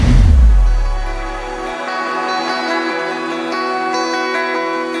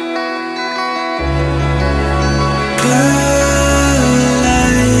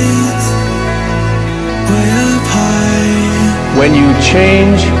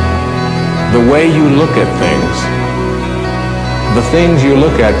The way you look at things, the things you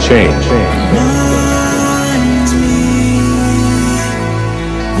look at change.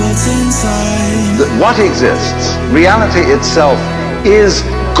 What exists, reality itself, is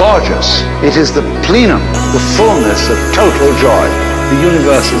gorgeous. It is the plenum, the fullness of total joy. The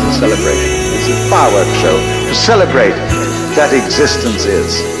universe is a celebration. It's a fireworks show to celebrate that existence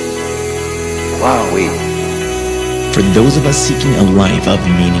is. Wowee. For those of us seeking a life of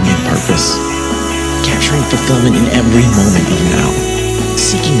meaning and purpose, capturing fulfillment in every moment of now,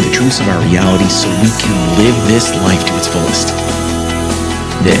 seeking the truths of our reality so we can live this life to its fullest.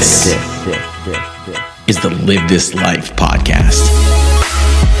 This is the Live This Life podcast.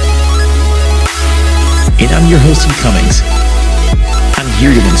 And I'm your host, Hugh Cummings. I'm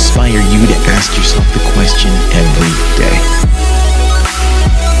here to inspire you to ask yourself the question every day.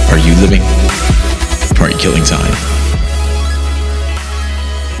 Are you living? Or are you killing time?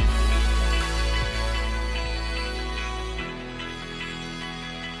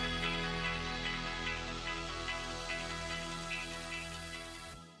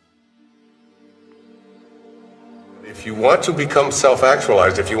 If you want to become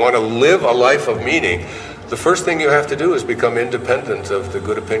self-actualized, if you want to live a life of meaning, the first thing you have to do is become independent of the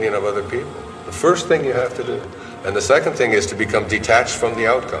good opinion of other people. The first thing you have to do. And the second thing is to become detached from the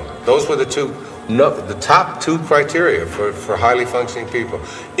outcome. Those were the top two criteria for highly functioning people.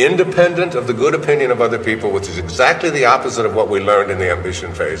 Independent of the good opinion of other people, which is exactly the opposite of what we learned in the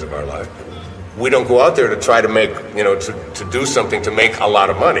ambition phase of our life. We don't go out there to try to make, to do something to make a lot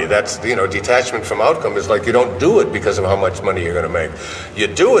of money. That's, detachment from outcome is like you don't do it because of how much money you're going to make. You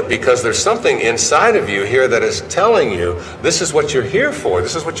do it because there's something inside of you here that is telling you this is what you're here for.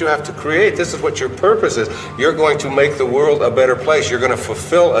 This is what you have to create. This is what your purpose is. You're going to make the world a better place. You're going to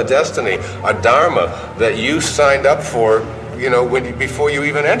fulfill a destiny, a dharma that you signed up for, before you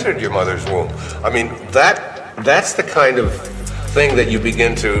even entered your mother's womb. I mean, that's the kind of thing that you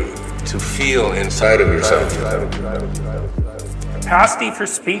begin to feel inside of yourself. Capacity for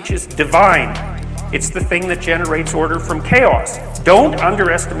speech is divine. It's the thing that generates order from chaos. Don't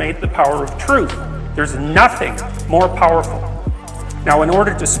underestimate the power of truth. There's nothing more powerful. Now, in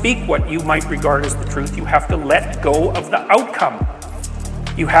order to speak what you might regard as the truth, you have to let go of the outcome.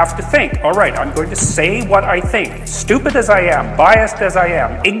 You have to think, all right, I'm going to say what I think. Stupid as I am, biased as I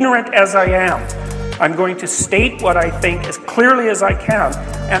am, ignorant as I am, I'm going to state what I think as clearly as I can,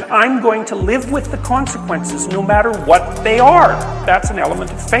 and I'm going to live with the consequences no matter what they are. That's an element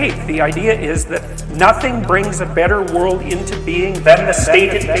of faith. The idea is that nothing brings a better world into being than the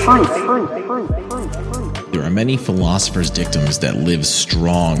stated truth. There are many philosophers' dictums that live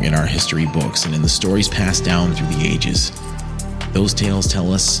strong in our history books and in the stories passed down through the ages. Those tales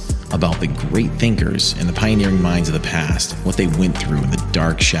tell us about the great thinkers and the pioneering minds of the past, what they went through in the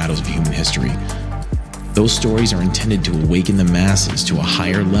dark shadows of human history. Those stories are intended to awaken the masses to a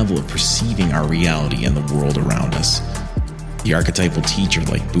higher level of perceiving our reality and the world around us. The archetypal teacher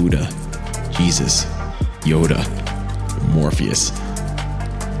like Buddha, Jesus, Yoda, Morpheus.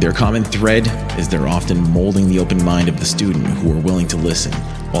 Their common thread is they're often molding the open mind of the student who are willing to listen,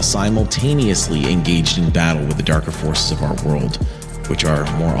 while simultaneously engaged in battle with the darker forces of our world, which are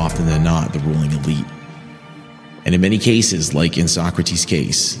more often than not the ruling elite. And in many cases, like in Socrates'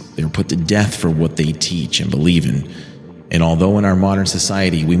 case, they're put to death for what they teach and believe in. And although in our modern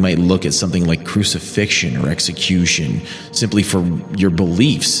society we might look at something like crucifixion or execution simply for your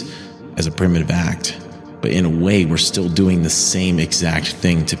beliefs as a primitive act, but in a way we're still doing the same exact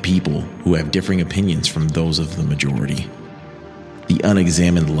thing to people who have differing opinions from those of the majority. The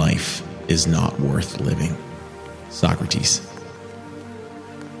unexamined life is not worth living. Socrates.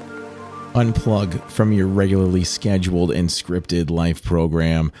 Unplug from your regularly scheduled and scripted life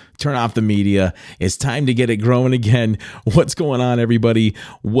program. Turn off the media. It's time to get it growing again. What's going on, everybody?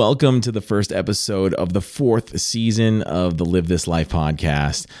 Welcome to the first episode of the 4th season of the Live This Life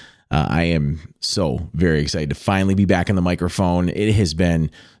podcast. I am so very excited to finally be back on the microphone. It has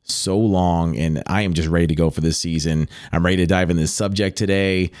been so long, and I am just ready to go for this season. I'm ready to dive in this subject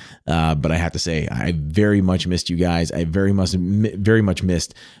today, but I have to say, I very much missed you guys. I very much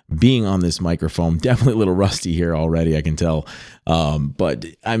missed being on this microphone. Definitely a little rusty here already, I can tell. But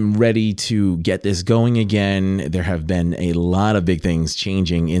I'm ready to get this going again. There have been a lot of big things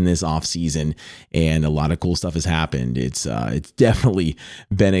changing in this off season, and a lot of cool stuff has happened. It's definitely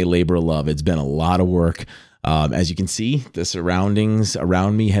been a labor of love. It's been a lot of work. As you can see, the surroundings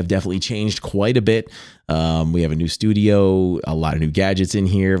around me have definitely changed quite a bit. We have a new studio, a lot of new gadgets in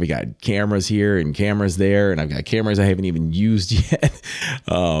here. We got cameras here and cameras there, and I've got cameras I haven't even used yet.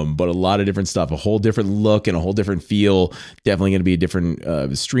 But a lot of different stuff, a whole different look and a whole different feel. Definitely going to be a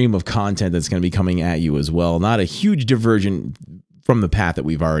different stream of content that's going to be coming at you as well. Not a huge diversion from the path that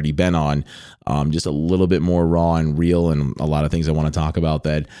we've already been on, just a little bit more raw and real, and a lot of things I want to talk about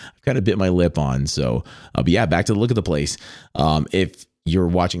that I've kind of bit my lip on. So, but yeah, back to the look of the place. If you're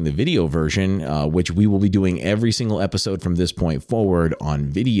watching the video version, which we will be doing every single episode from this point forward on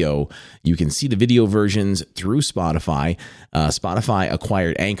video, you can see the video versions through Spotify. Spotify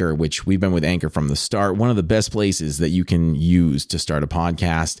acquired Anchor, which we've been with Anchor from the start. One of the best places that you can use to start a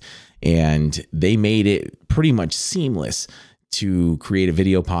podcast, and they made it pretty much seamless to create a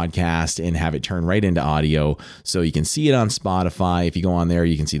video podcast and have it turn right into audio. So you can see it on Spotify. If you go on there,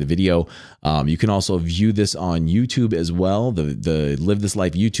 you can see the video. You can also view this on YouTube as well. The Live This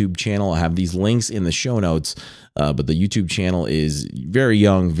Life YouTube channel, I have these links in the show notes. But the YouTube channel is very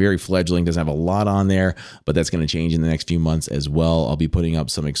young, very fledgling, doesn't have a lot on there, but that's going to change in the next few months as well. I'll be putting up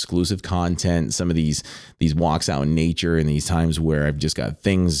some exclusive content, some of these walks out in nature, and these times where I've just got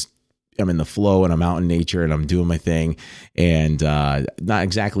things, I'm in the flow and I'm out in nature and I'm doing my thing, and not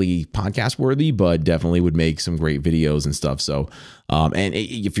exactly podcast worthy, but definitely would make some great videos and stuff. So, and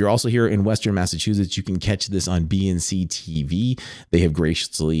if you're also here in Western Massachusetts, you can catch this on BNC TV. They have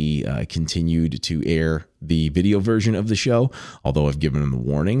graciously continued to air the video version of the show, although I've given them the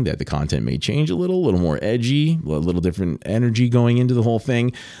warning that the content may change a little more edgy, a little different energy going into the whole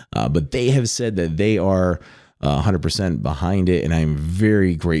thing. But they have said that they are 100% behind it, and I'm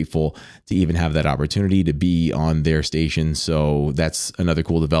very grateful to even have that opportunity to be on their station. So that's another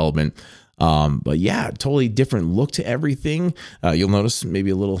cool development. But yeah, totally different look to everything. You'll notice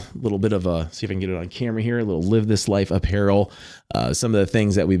maybe a little bit of a, see if I can get it on camera here, a little Live This Life apparel. Some of the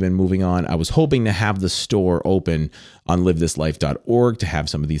things that we've been moving on. I was hoping to have the store open on livethislife.org to have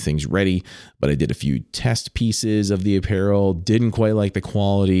some of these things ready, but I did a few test pieces of the apparel, didn't quite like the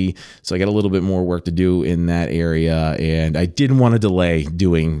quality. So I got a little bit more work to do in that area. And I didn't want to delay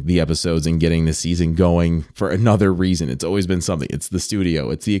doing the episodes and getting the season going for another reason. It's always been something. It's the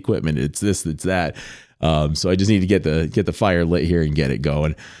studio, it's the equipment, it's this, it's that. So I just need to get the fire lit here and get it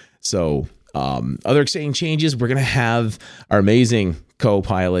going. So other exciting changes, we're going to have our amazing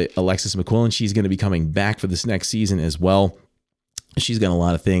co-pilot Alexis McQuillan. She's going to be coming back for this next season as well. She's got a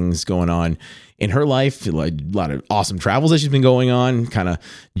lot of things going on in her life, like a lot of awesome travels that she's been going on. Kind of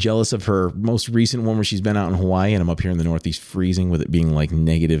jealous of her most recent one where she's been out in Hawaii, and I'm up here in the Northeast freezing with it being like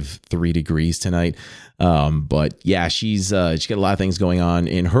 -3 degrees tonight. But yeah, she's got a lot of things going on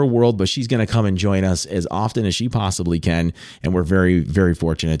in her world, but she's going to come and join us as often as she possibly can. And we're very, very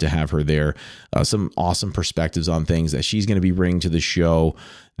fortunate to have her there. Some awesome perspectives on things that she's going to be bringing to the show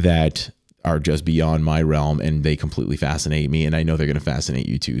that are just beyond my realm, and they completely fascinate me, and I know they're going to fascinate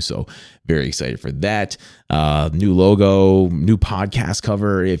you too. So very excited for that. New logo, new podcast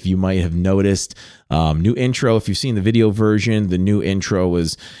cover, if you might have noticed. New intro, if you've seen the video version, the new intro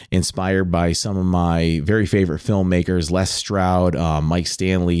was inspired by some of my very favorite filmmakers, Les Stroud, Mike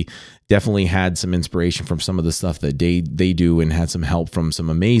Stanley. Definitely had some inspiration from some of the stuff that they do, and had some help from some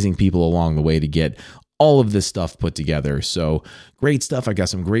amazing people along the way to get all of this stuff put together. So great stuff. I got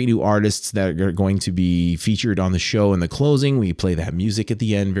some great new artists that are going to be featured on the show in the closing. We play that music at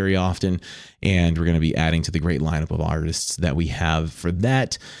the end very often, and we're going to be adding to the great lineup of artists that we have for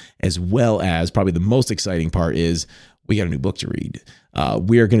that, as well as probably the most exciting part is we got a new book to read.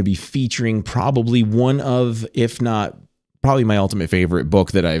 We are going to be featuring probably one of, if not probably my ultimate favorite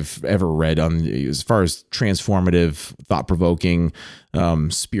book that I've ever read on as far as transformative, thought-provoking,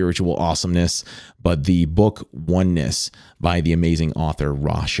 spiritual awesomeness, but the book Oneness by the amazing author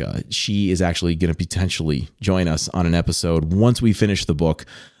Rasha. She is actually going to potentially join us on an episode once we finish the book.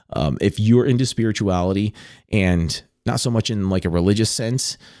 If you're into spirituality, and not so much in like a religious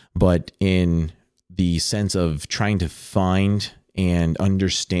sense, but in the sense of trying to find and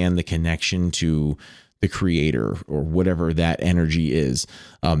understand the connection to the creator or whatever that energy is.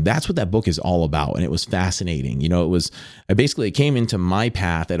 That's what that book is all about. And it was fascinating. You know, it came into my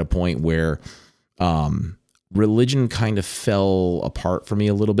path at a point where religion kind of fell apart for me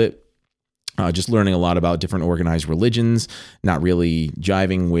a little bit. Just learning a lot about different organized religions, not really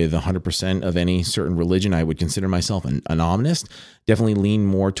jiving with 100% of any certain religion. I would consider myself an omnist. Definitely lean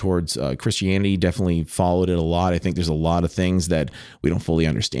more towards Christianity, definitely followed it a lot. I think there's a lot of things that we don't fully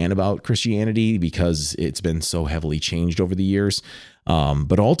understand about Christianity because it's been so heavily changed over the years.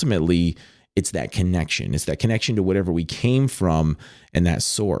 But ultimately, it's that connection. It's that connection to whatever we came from and that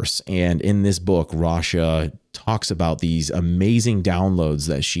source. And in this book, Rasha talks about these amazing downloads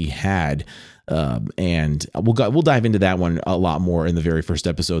that she had. And we'll dive into that one a lot more in the very first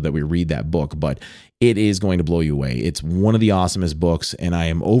episode that we read that book, but it is going to blow you away. It's one of the awesomest books, and I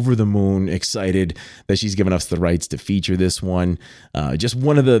am over the moon excited that she's given us the rights to feature this one. Just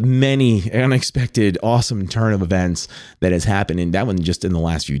one of the many unexpected, awesome turn of events that has happened, and that one just in the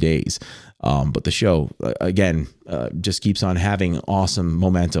last few days. But the show, again, just keeps on having awesome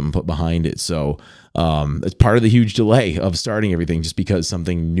momentum put behind it. So it's part of the huge delay of starting everything just because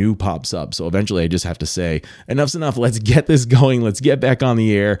something new pops up. So eventually I just have to say, enough's enough. Let's get this going. Let's get back on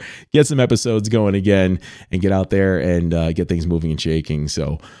the air, get some episodes going again, and get out there and get things moving and shaking.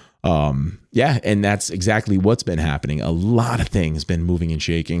 So yeah, and that's exactly what's been happening. A lot of things been moving and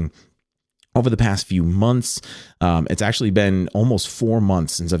shaking over the past few months. It's actually been almost 4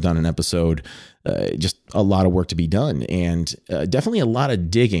 months since I've done an episode. Just a lot of work to be done, and definitely a lot of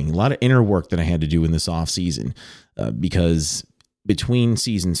digging, a lot of inner work that I had to do in this off season, because between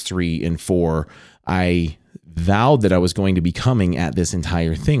seasons 3 and 4, I vowed that I was going to be coming at this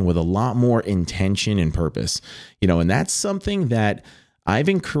entire thing with a lot more intention and purpose, and that's something that I've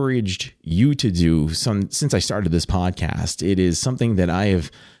encouraged you to do since I started this podcast. It is something that I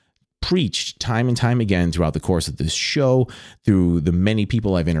have preached time and time again throughout the course of this show, through the many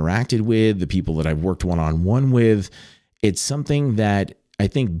people I've interacted with, the people that I've worked one-on-one with. It's something that I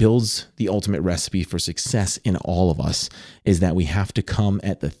think builds the ultimate recipe for success in all of us, is that we have to come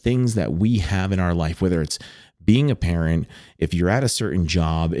at the things that we have in our life, whether it's being a parent, if you're at a certain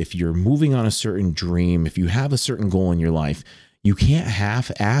job, if you're moving on a certain dream, if you have a certain goal in your life, you can't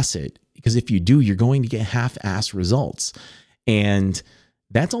half-ass it, because if you do, you're going to get half-ass results. And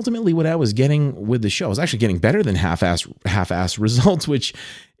that's ultimately what I was getting with the show. I was actually getting better than half-ass results, which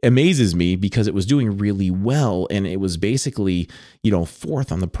amazes me because it was doing really well. And it was basically,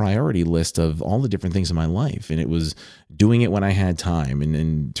 fourth on the priority list of all the different things in my life. And it was doing it when I had time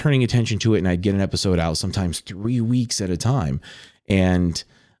and turning attention to it. And I'd get an episode out sometimes 3 weeks at a time. And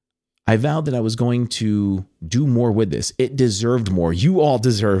I vowed that I was going to do more with this. It deserved more. You all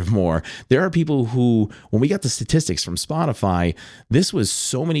deserve more. There are people who, when we got the statistics from Spotify, this was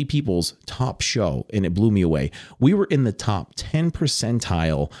so many people's top show, and it blew me away. We were in the top 10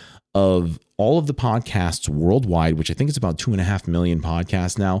 percentile of all of the podcasts worldwide, which I think is about 2.5 million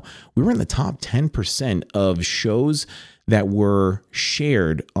podcasts now. We were in the top 10% of shows that were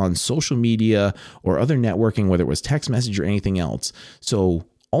shared on social media or other networking, whether it was text message or anything else. So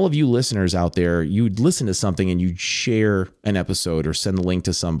all of you listeners out there, you'd listen to something and you'd share an episode or send a link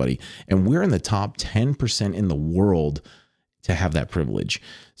to somebody. And we're in the top 10% in the world to have that privilege.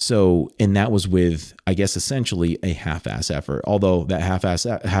 So, and that was with, I guess, essentially a half-ass effort. Although that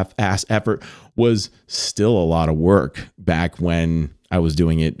half-ass effort was still a lot of work back when I was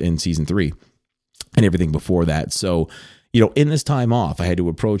doing it in season 3 and everything before that. So, in this time off, I had to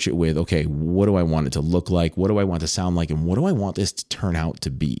approach it with, okay, what do I want it to look like? What do I want to sound like? And what do I want this to turn out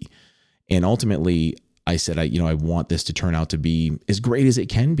to be? And ultimately, I said, I want this to turn out to be as great as it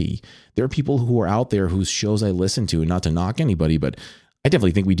can be. There are people who are out there whose shows I listen to, and not to knock anybody, but I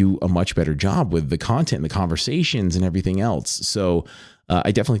definitely think we do a much better job with the content and the conversations and everything else. So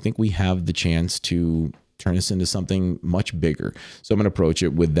I definitely think we have the chance to turn this into something much bigger. So I'm going to approach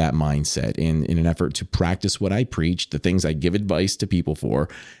it with that mindset, in an effort to practice what I preach. The things I give advice to people for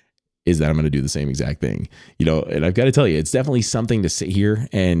is that I'm going to do the same exact thing, and I've got to tell you, it's definitely something to sit here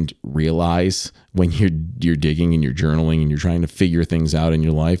and realize when you're digging and you're journaling and you're trying to figure things out in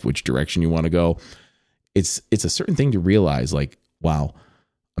your life, which direction you want to go. It's a certain thing to realize, like, wow,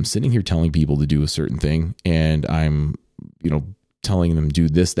 I'm sitting here telling people to do a certain thing, and I'm, telling them do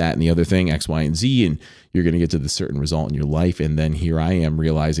this, that, and the other thing, X, Y, and Z, and you're going to get to the certain result in your life. And then here I am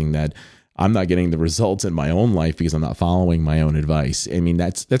realizing that I'm not getting the results in my own life because I'm not following my own advice. I mean,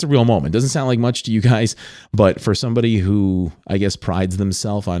 that's a real moment. Doesn't sound like much to you guys, but for somebody who, I guess, prides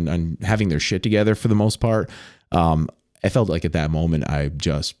themselves on having their shit together for the most part, I felt like at that moment, I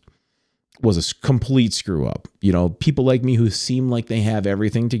just was a complete screw up. People like me who seem like they have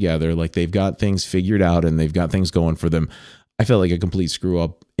everything together, like they've got things figured out and they've got things going for them. I felt like a complete screw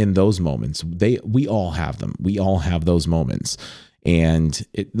up in those moments. We all have them. We all have those moments. And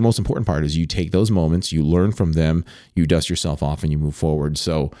the most important part is you take those moments, you learn from them, you dust yourself off, and you move forward.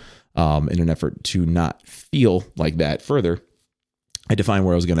 So in an effort to not feel like that further, I defined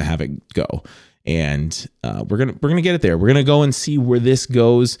where I was going to have it go. And we're gonna get it there. We're gonna go and see where this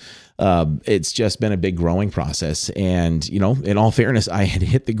goes. It's just been a big growing process, and in all fairness, I had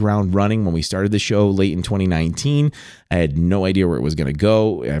hit the ground running when we started the show late in 2019. I had no idea where it was going to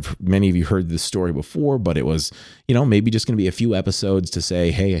go. Many of you heard this story before, but it was maybe just going to be a few episodes to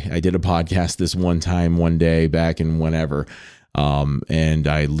say, hey, I did a podcast this one time, one day back in whenever. And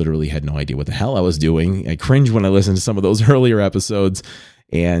I literally had no idea what the hell I was doing. I cringe when I listen to some of those earlier episodes.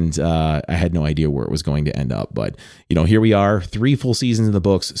 And I had no idea where it was going to end up. But, here we are, 3 full seasons in the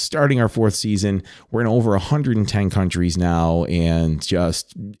books, starting our 4th season. We're in over 110 countries now, and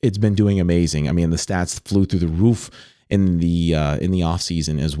it's been doing amazing. I mean, the stats flew through the roof in the off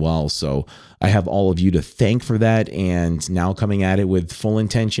season as well. So I have all of you to thank for that. And now coming at it with full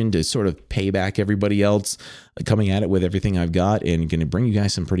intention to sort of pay back everybody else, coming at it with everything I've got, and going to bring you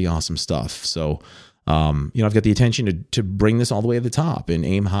guys some pretty awesome stuff. So I've got the intention to bring this all the way to the top and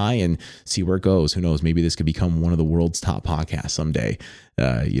aim high and see where it goes. Who knows? Maybe this could become one of the world's top podcasts someday.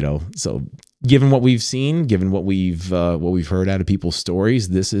 So given what we've seen, given what we've heard out of people's stories,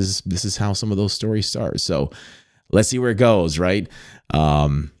 this is how some of those stories start. So let's see where it goes. Right.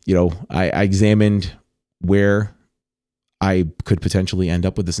 I examined where I could potentially end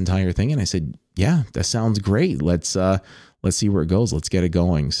up with this entire thing. And I said, yeah, that sounds great. Let's see where it goes. Let's get it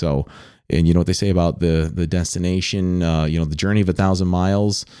going. So, and you know what they say about the destination, the journey of 1,000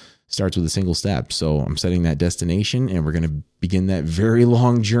 miles starts with a single step. So I'm setting that destination, and we're going to begin that very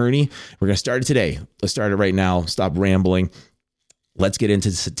long journey. We're going to start it today. Let's start it right now. Stop rambling. Let's get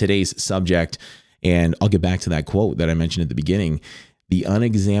into today's subject. And I'll get back to that quote that I mentioned at the beginning. The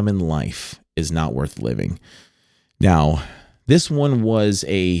unexamined life is not worth living. Now, this one was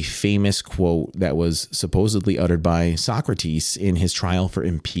a famous quote that was supposedly uttered by Socrates in his trial for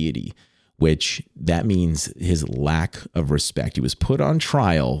impiety, which that means his lack of respect. He was put on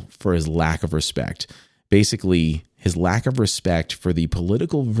trial for his lack of respect. Basically, his lack of respect for the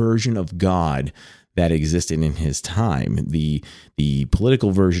political version of God that existed in his time, the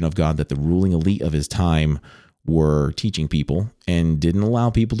political version of God that the ruling elite of his time were teaching people, and didn't allow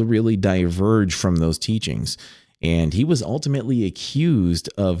people to really diverge from those teachings. And he was ultimately accused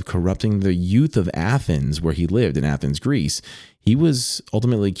of corrupting the youth of Athens, where he lived in Athens, Greece. He was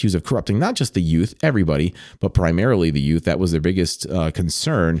ultimately accused of corrupting not just the youth, everybody, but primarily the youth. That was their biggest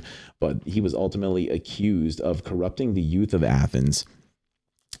concern. But he was ultimately accused of corrupting the youth of Athens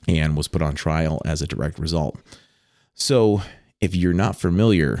and was put on trial as a direct result. So if you're not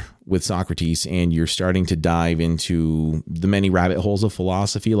familiar with Socrates and you're starting to dive into the many rabbit holes of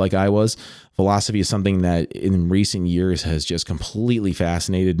philosophy like I was, philosophy is something that in recent years has just completely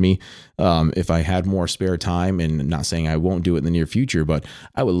fascinated me. If I had more spare time, and I'm not saying I won't do it in the near future, but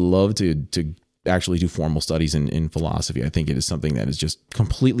I would love to actually do formal studies in philosophy. I think it is something that is just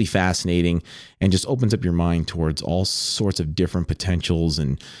completely fascinating and just opens up your mind towards all sorts of different potentials.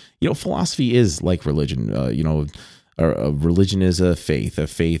 And, philosophy is like religion. A religion is a faith. A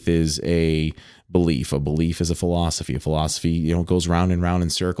faith is a belief. A belief is a philosophy. A philosophy, goes round and round in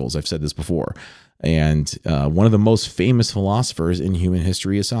circles. I've said this before. And one of the most famous philosophers in human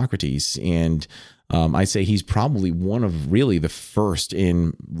history is Socrates. And I'd say he's probably one of really the first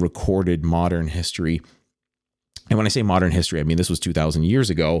in recorded modern history. And when I say modern history, I mean this was 2,000 years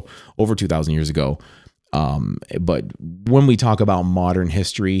ago, over 2,000 years ago. But when we talk about modern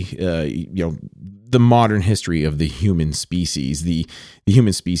history, the modern history of the human species, the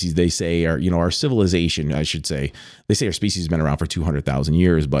human species, they say our civilization, I should say, they say our species has been around for 200,000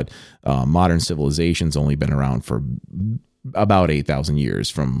 years, but modern civilization's only been around for about 8,000 years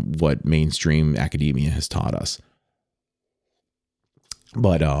from what mainstream academia has taught us.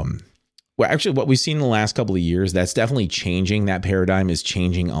 But, actually what we've seen in the last couple of years, that's definitely changing. That paradigm is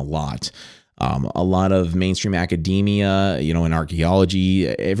changing a lot. A lot of mainstream academia, in archaeology,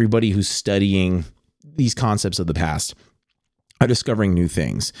 everybody who's studying these concepts of the past are discovering new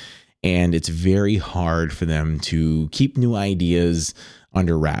things. And it's very hard for them to keep new ideas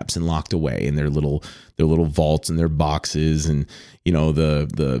under wraps and locked away in their little vaults and their boxes. And,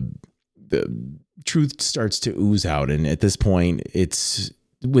 the truth starts to ooze out. And at this point, it's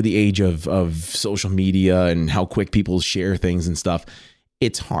with the age of social media and how quick people share things and stuff,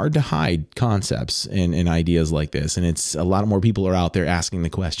 it's hard to hide concepts and ideas like this. And it's a lot more people are out there asking the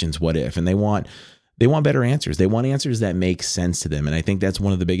questions, what if? And they want better answers. They want answers that make sense to them. And I think that's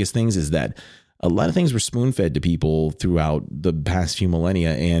one of the biggest things, is that a lot of things were spoon-fed to people throughout the past few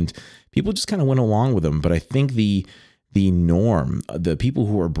millennia, and people just kind of went along with them. But I think the norm, the people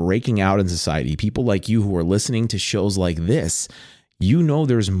who are breaking out in society, people like you who are listening to shows like this,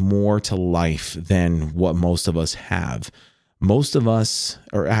 there's more to life than what most of us have. most of us,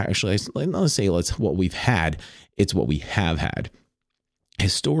 or actually, let's say it's what we've had, it's what we have had.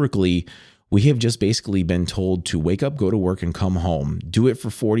 Historically, we have just basically been told to wake up, go to work, and come home. Do it for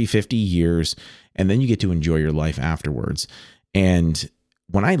 40, 50 years, and then you get to enjoy your life afterwards. And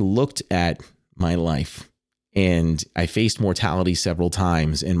when I looked at my life, and I faced mortality several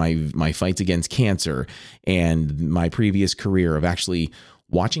times in my fights against cancer and my previous career of actually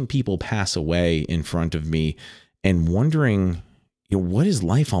watching people pass away in front of me and wondering, what is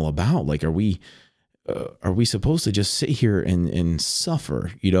life all about? Like, are we supposed to just sit here and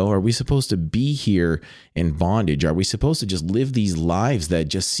suffer? Are we supposed to be here in bondage? Are we supposed to just live these lives that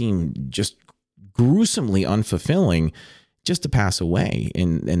just seem just gruesomely unfulfilling just to pass away?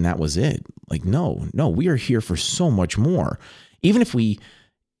 And that was it. Like, no, we are here for so much more. Even if we,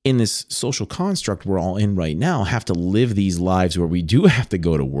 in this social construct we're all in right now, have to live these lives where we do have to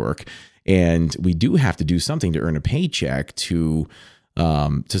go to work and we do have to do something to earn a paycheck to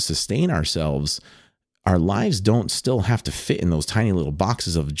sustain ourselves, our lives don't still have to fit in those tiny little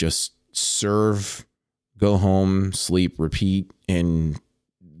boxes of just serve, go home, sleep, repeat, and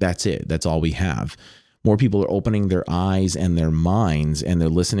that's it. That's all we have. More people are opening their eyes and their minds, and they're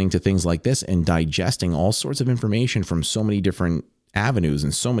listening to things like this and digesting all sorts of information from so many different avenues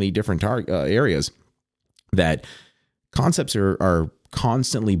and so many different areas that concepts are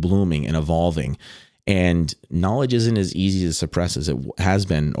constantly blooming and evolving. And knowledge isn't as easy to suppress as it has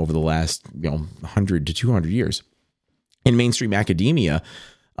been over the last 100 to 200 years. In mainstream academia,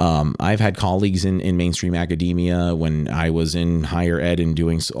 I've had colleagues in mainstream academia when I was in higher ed and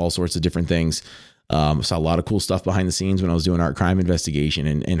doing all sorts of different things. Saw a lot of cool stuff behind the scenes when I was doing art crime investigation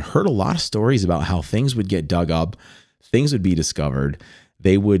and heard a lot of stories about how things would get dug up, things would be discovered.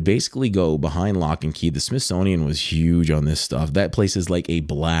 They would basically go behind lock and key. The Smithsonian was huge on this stuff. That place is like a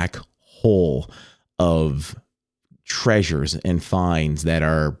black hole of treasures and finds that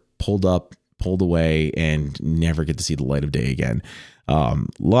are pulled up, pulled away, and never get to see the light of day again. A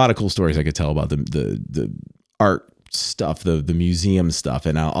lot of cool stories I could tell about the art stuff, the museum stuff,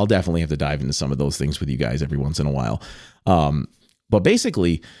 and I'll definitely have to dive into some of those things with you guys every once in a while. But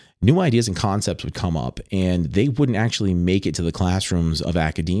basically, new ideas and concepts would come up, and they wouldn't actually make it to the classrooms of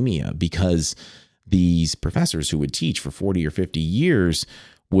academia because these professors who would teach for 40 or 50 years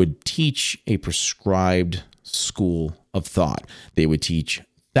would teach a prescribed school of thought. They would teach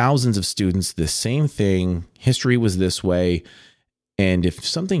thousands of students the same thing. History was this way. And if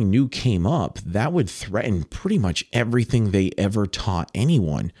something new came up, that would threaten pretty much everything they ever taught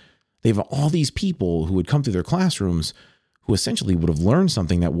anyone. They have all these people who would come through their classrooms who essentially would have learned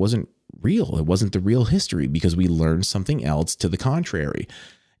something that wasn't real. It wasn't the real history because we learned something else to the contrary.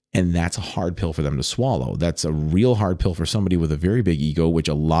 And that's a hard pill for them to swallow. That's a real hard pill for somebody with a very big ego, which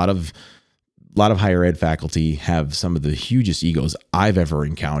a lot of higher ed faculty have some of the hugest egos I've ever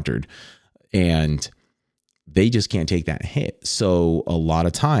encountered. And they just can't take that hit. So a lot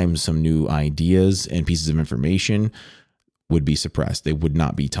of times some new ideas and pieces of information would be suppressed. They would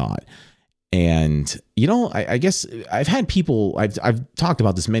not be taught. And, I guess I've had people, I've talked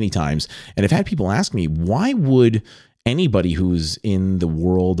about this many times, and I've had people ask me, why would anybody who's in the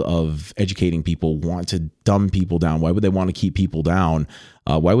world of educating people want to dumb people down? Why would they want to keep people down?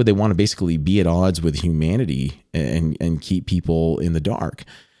 Why would they want to basically be at odds with humanity and keep people in the dark?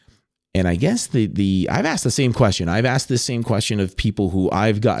 And I guess I've asked the same question. I've asked this same question of people who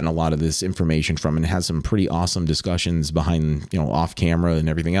I've gotten a lot of this information from and had some pretty awesome discussions behind, off camera and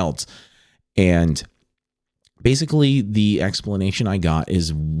everything else. And basically the explanation I got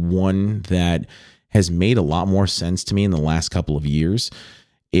is one that has made a lot more sense to me in the last couple of years.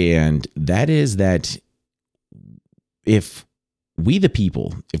 And that is that if we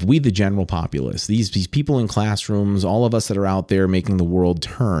the general populace, these people in classrooms, all of us that are out there making the world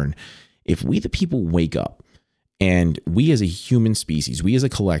turn, if we the people wake up and we as a human species, we as a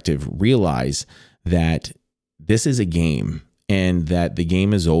collective realize that this is a game and that the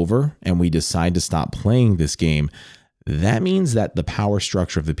game is over and we decide to stop playing this game, that means that the power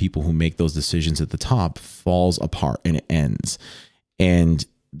structure of the people who make those decisions at the top falls apart and it ends. And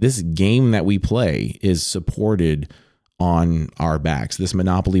this game that we play is supported on our backs. This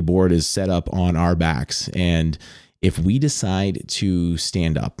Monopoly board is set up on our backs. And if we decide to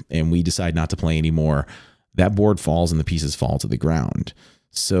stand up and we decide not to play anymore, that board falls and the pieces fall to the ground.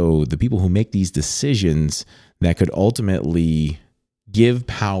 So the people who make these decisions that could ultimately give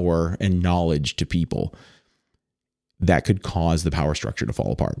power and knowledge to people, that could cause the power structure to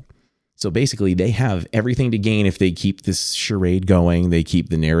fall apart. So basically they have everything to gain if they keep this charade going, they keep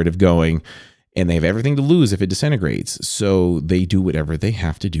the narrative going, and they have everything to lose if it disintegrates. So they do whatever they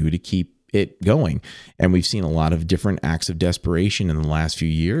have to do to keep it going. And we've seen a lot of different acts of desperation in the last few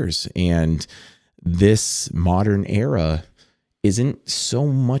years. And this modern era isn't so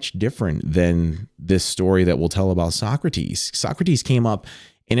much different than this story that we'll tell about Socrates. Socrates came up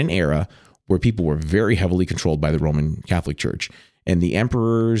in an era where people were very heavily controlled by the Roman Catholic Church, and the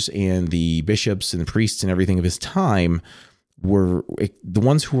emperors and the bishops and the priests and everything of his time were the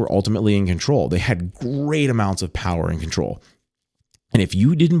ones who were ultimately in control. They had great amounts of power and control. And if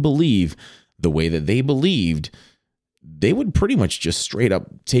you didn't believe the way that they believed, they would pretty much just straight up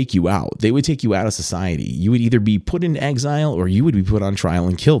take you out. They would take you out of society. You would either be put into exile or you would be put on trial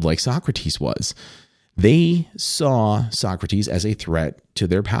and killed like Socrates was. They saw Socrates as a threat to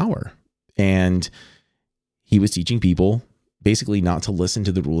their power. And he was teaching people basically not to listen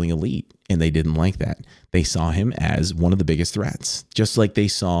to the ruling elite. And they didn't like that. They saw him as one of the biggest threats, just like they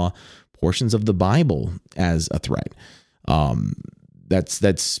saw portions of the Bible as a threat. That's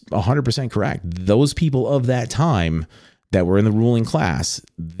 100% correct. Those people of that time that were in the ruling class,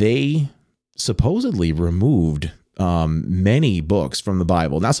 they supposedly removed many books from the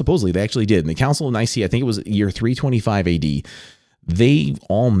Bible. Not supposedly, they actually did. In the Council of Nicaea, I think it was year 325 AD, they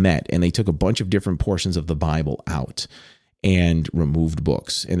all met and they took a bunch of different portions of the Bible out and removed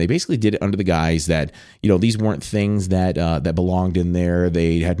books. And they basically did it under the guise that, these weren't things that that belonged in there.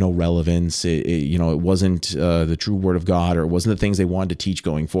 They had no relevance. It wasn't the true word of God, or it wasn't the things they wanted to teach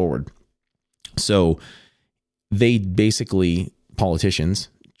going forward. So they basically, politicians,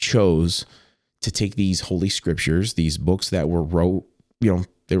 chose to take these holy scriptures, these books that were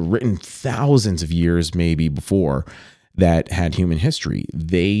they were written thousands of years maybe before, that had human history.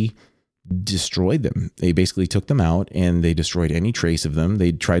 They destroyed them. They basically took them out and they destroyed any trace of them.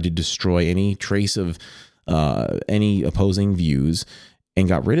 They tried to destroy any trace of any opposing views and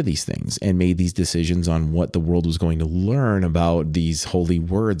got rid of these things and made these decisions on what the world was going to learn about these holy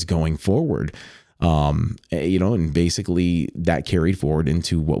words going forward. And basically that carried forward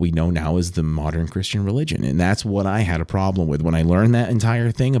into what we know now as the modern Christian religion. And that's what I had a problem with when I learned that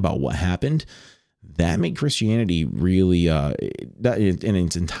entire thing about what happened. That made Christianity really, in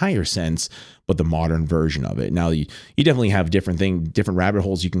its entire sense, but the modern version of it. Now, you definitely have different rabbit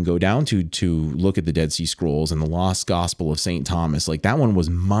holes you can go down to look at the Dead Sea Scrolls and the Lost Gospel of St. Thomas. Like, that one was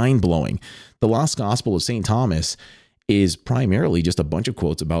mind-blowing. The Lost Gospel of St. Thomas is primarily just a bunch of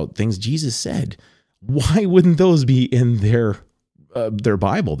quotes about things Jesus said. Why wouldn't those be in their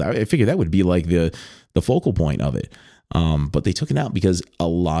Bible? I figured that would be like the focal point of it. But they took it out because a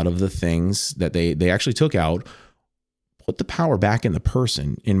lot of the things that they actually took out put the power back in the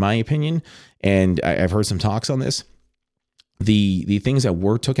person, in my opinion. And I've heard some talks on this. The things that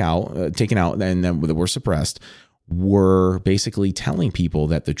were taken out and then that were suppressed were basically telling people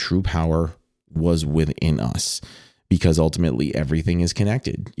that the true power was within us, because ultimately everything is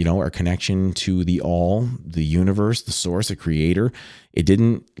connected. Our connection to the all, the universe, the source, the creator, it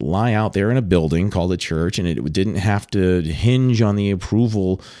didn't lie out there in a building called a church, and it didn't have to hinge on the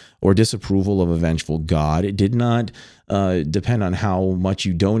approval or disapproval of a vengeful God. It did not depend on how much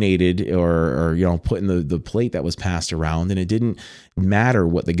you donated or put in the plate that was passed around, and it didn't matter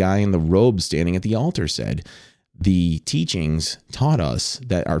what the guy in the robe standing at the altar said. The teachings taught us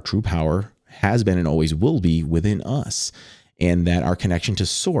that our true power has been and always will be within us, and that our connection to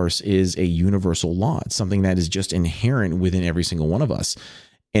source is a universal law. It's something that is just inherent within every single one of us.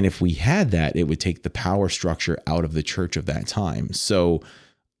 And if we had that, it would take the power structure out of the church of that time. So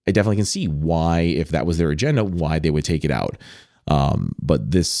I definitely can see why, if that was their agenda, why they would take it out.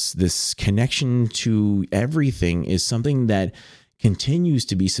 But this connection to everything is something that continues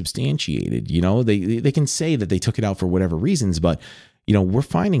to be substantiated. They can say that they took it out for whatever reasons, but we're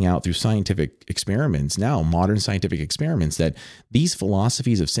finding out through scientific experiments now, modern scientific experiments, that these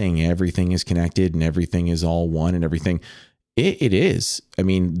philosophies of saying everything is connected and everything is all one and everything, it is. I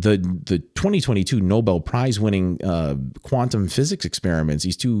mean, the 2022 Nobel Prize winning quantum physics experiments,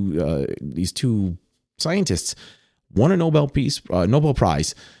 these two scientists won a Nobel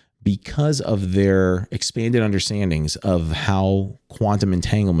Prize because of their expanded understandings of how quantum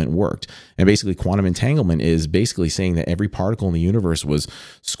entanglement worked. And basically, quantum entanglement is basically saying that every particle in the universe was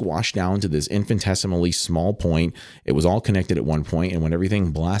squashed down to this infinitesimally small point. It was all connected at one point, and when everything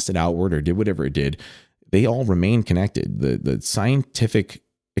blasted outward or did whatever it did, they all remained connected. The scientific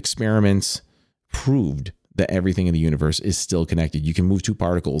experiments proved that everything in the universe is still connected. You can move two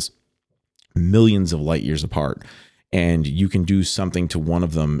particles millions of light years apart, and you can do something to one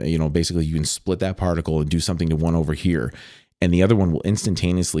of them. Basically you can split that particle and do something to one over here, and the other one will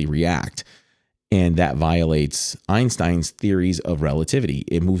instantaneously react. And that violates Einstein's theories of relativity.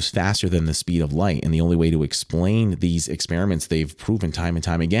 It moves faster than the speed of light. And the only way to explain these experiments they've proven time and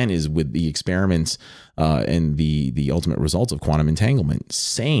time again is with the experiments and the ultimate results of quantum entanglement,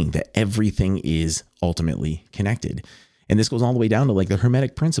 saying that everything is ultimately connected. And this goes all the way down to like the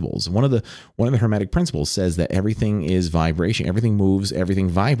Hermetic principles. One of the Hermetic principles says that everything is vibration, everything moves, everything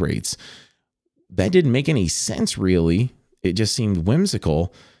vibrates. That didn't make any sense, really. It just seemed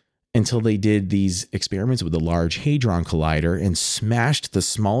whimsical until they did these experiments with the Large Hadron Collider and smashed the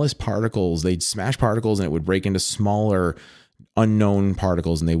smallest particles. They'd smash particles and it would break into smaller unknown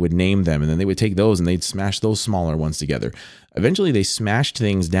particles, and they would name them. And then they would take those and they'd smash those smaller ones together. Eventually they smashed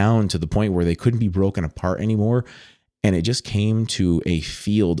things down to the point where they couldn't be broken apart anymore. And it just came to a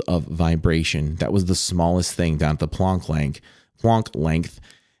field of vibration. That was the smallest thing down at the Planck length.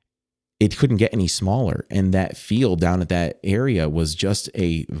 It couldn't get any smaller. And that field down at that area was just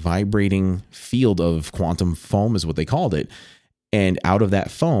a vibrating field of quantum foam is what they called it. And out of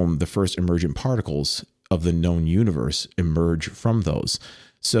that foam, the first emergent particles of the known universe emerge from those.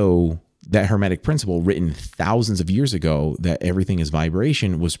 So that Hermetic principle, written thousands of years ago, that everything is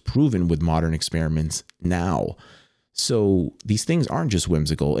vibration, was proven with modern experiments now. So these things aren't just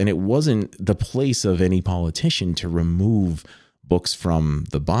whimsical, and it wasn't the place of any politician to remove books from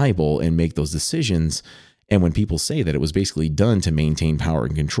the Bible and make those decisions. And when people say that it was basically done to maintain power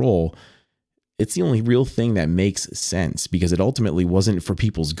and control, it's the only real thing that makes sense, because it ultimately wasn't for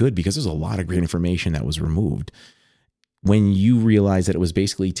people's good, because there's a lot of great information that was removed. When you realize that it was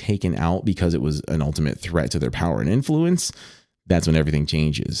basically taken out because it was an ultimate threat to their power and influence, that's when everything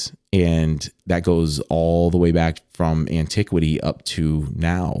changes. And that goes all the way back from antiquity up to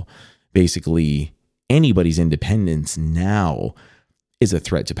now. Basically, anybody's independence now is a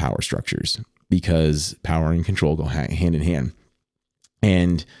threat to power structures, because power and control go hand in hand.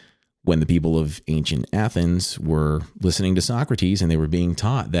 And when the people of ancient Athens were listening to Socrates and they were being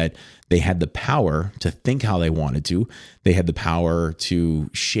taught that they had the power to think how they wanted to, they had the power to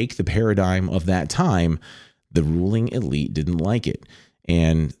shake the paradigm of that time, the ruling elite didn't like it.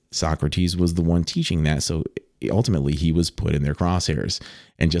 And Socrates was the one teaching that. So ultimately he was put in their crosshairs.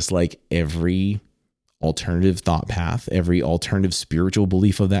 And just like every alternative thought path, every alternative spiritual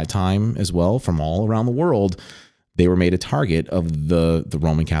belief of that time as well, from all around the world, they were made a target of the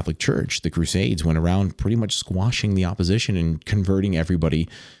Roman Catholic Church. The Crusades went around pretty much squashing the opposition and converting everybody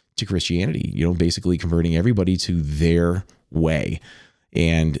to Christianity, basically converting everybody to their way.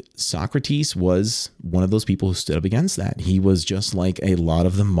 And Socrates was one of those people who stood up against that. He was just like a lot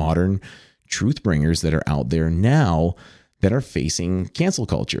of the modern truth bringers that are out there now that are facing cancel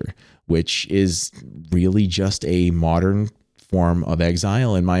culture, which is really just a modern form of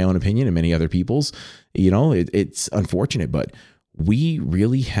exile, in my own opinion, and many other people's. It's unfortunate, but we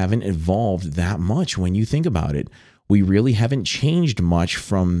really haven't evolved that much when you think about it. We really haven't changed much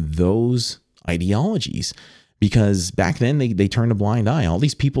from those ideologies, because back then they turned a blind eye. All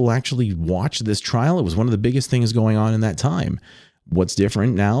these people actually watched this trial. It was one of the biggest things going on in that time. What's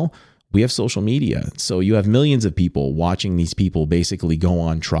different now? We have social media. So you have millions of people watching these people basically go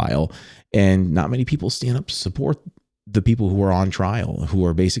on trial, and not many people stand up to support the people who are on trial, who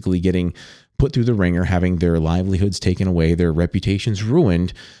are basically getting put through the ringer, having their livelihoods taken away, their reputations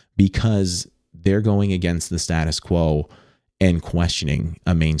ruined, because they're going against the status quo and questioning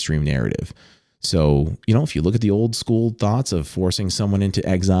a mainstream narrative. So, if you look at the old school thoughts of forcing someone into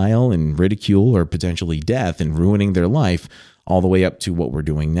exile and ridicule or potentially death and ruining their life, all the way up to what we're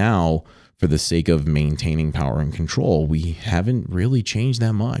doing now for the sake of maintaining power and control, we haven't really changed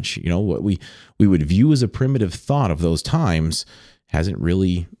that much. What we would view as a primitive thought of those times hasn't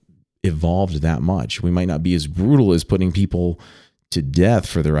really evolved that much. We might not be as brutal as putting people to death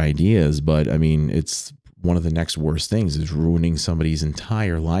for their ideas, but it's one of the next worst things is ruining somebody's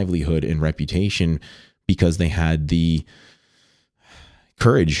entire livelihood and reputation because they had the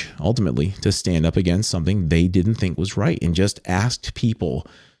courage ultimately to stand up against something they didn't think was right and just asked people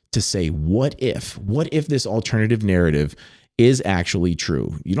to say, what if this alternative narrative is actually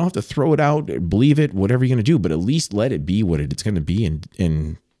true? You don't have to throw it out, believe it, whatever you're going to do, but at least let it be what it's going to be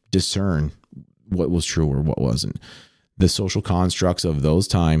and discern what was true or what wasn't. The social constructs of those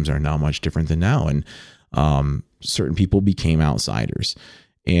times are now much different than now. And certain people became outsiders.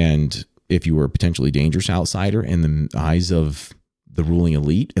 And if you were a potentially dangerous outsider in the eyes of the ruling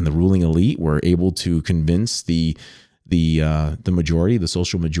elite, and the ruling elite were able to convince the majority, the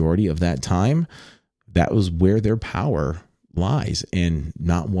social majority of that time, that was where their power lies. And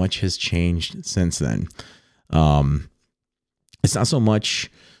not much has changed since then. It's not so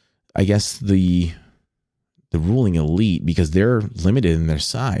much, I guess, the ruling elite, because they're limited in their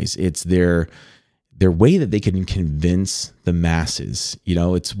size. It's their their way that they can convince the masses.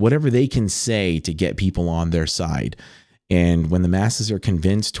 It's whatever they can say to get people on their side. And when the masses are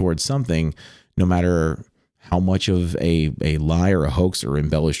convinced towards something, no matter how much of a lie or a hoax or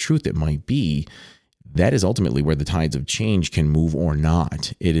embellished truth it might be, that is ultimately where the tides of change can move or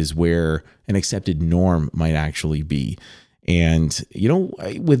not. It is where an accepted norm might actually be. And,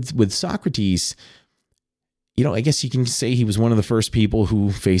 with Socrates, I guess you can say he was one of the first people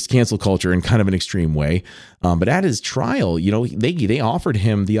who faced cancel culture in kind of an extreme way. But at his trial, they offered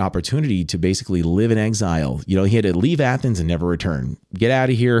him the opportunity to basically live in exile. He had to leave Athens and never return. Get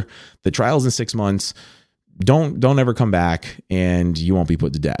out of here. The trial's in 6 months. Don't ever come back, and you won't be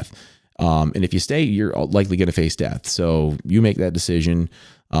put to death. And if you stay, you're likely going to face death. So you make that decision.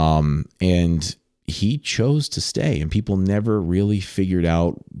 And he chose to stay, and people never really figured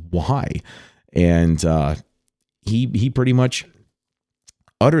out why. And he pretty much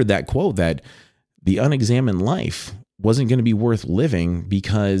uttered that quote that the unexamined life wasn't going to be worth living,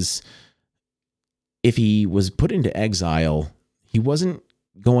 because if he was put into exile, he wasn't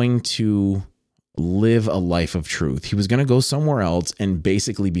going to live a life of truth. He was going to go somewhere else and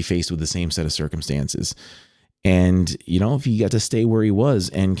basically be faced with the same set of circumstances. And, if he got to stay where he was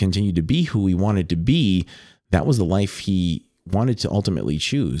and continue to be who he wanted to be, that was the life he wanted to ultimately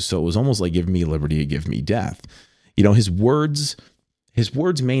choose. So it was almost like, give me liberty, give me death. His words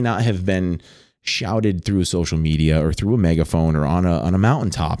may not have been shouted through social media or through a megaphone or on a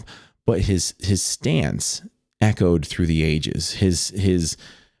mountaintop, but his stance echoed through the ages. His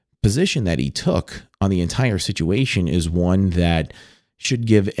position that he took on the entire situation is one that should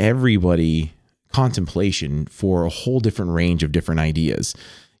give everybody contemplation for a whole different range of different ideas.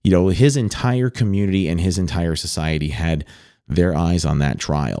 His entire community and his entire society had their eyes on that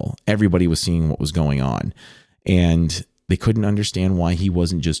trial. Everybody was seeing what was going on, and they couldn't understand why he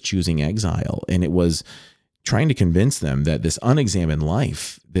wasn't just choosing exile. And it was trying to convince them that this unexamined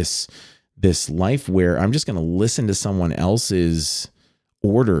life, this life where I'm just going to listen to someone else's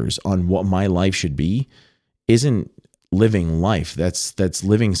orders on what my life should be, isn't living life. That's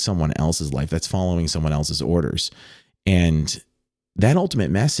living someone else's life. That's following someone else's orders. And that ultimate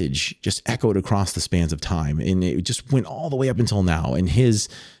message just echoed across the spans of time, and it just went all the way up until now. And his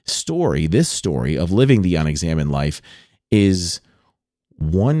story, this story of living the unexamined life, is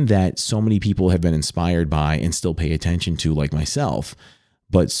one that so many people have been inspired by and still pay attention to, like myself.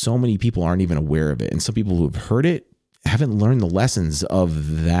 But so many people aren't even aware of it. And some people who have heard it haven't learned the lessons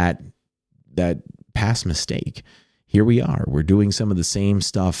of that past mistake. Here we are. We're doing some of the same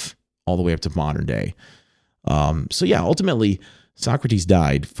stuff all the way up to modern day. So yeah, ultimately, Socrates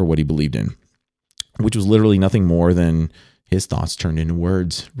died for what he believed in, which was literally nothing more than his thoughts turned into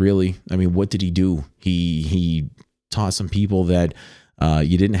words, really. I mean, what did he do? He taught some people that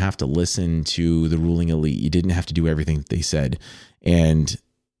you didn't have to listen to the ruling elite. You didn't have to do everything that they said. And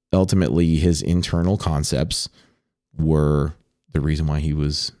ultimately, his internal concepts were the reason why he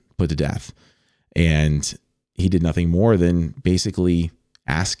was put to death. And he did nothing more than basically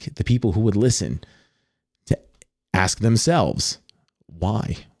ask the people who would listen to ask themselves,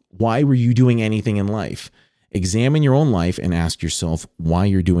 why? Why were you doing anything in life? Examine your own life and ask yourself why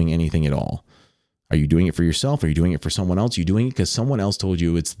you're doing anything at all. Are you doing it for yourself? Are you doing it for someone else? Are you doing it because someone else told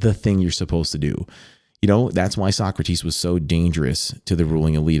you it's the thing you're supposed to do? That's why Socrates was so dangerous to the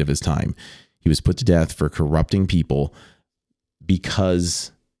ruling elite of his time. He was put to death for corrupting people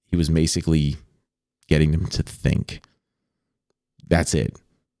because he was basically getting them to think. That's it.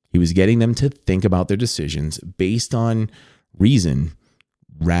 He was getting them to think about their decisions based on reason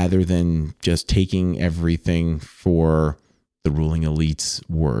rather than just taking everything for the ruling elite's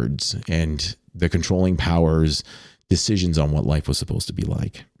words and the controlling powers' decisions on what life was supposed to be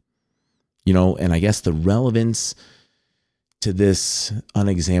like. And I guess the relevance to this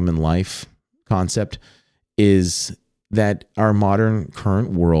unexamined life concept is that our modern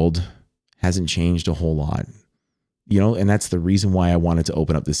current world hasn't changed a whole lot, and that's the reason why I wanted to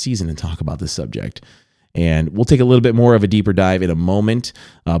open up this season and talk about this subject. And we'll take a little bit more of a deeper dive in a moment.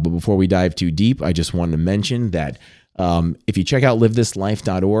 But before we dive too deep, I just wanted to mention that if you check out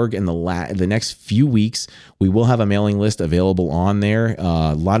livethislife.org in the next few weeks, we will have a mailing list available on there.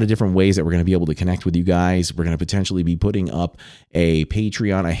 A lot of different ways that we're going to be able to connect with you guys. We're going to potentially be putting up a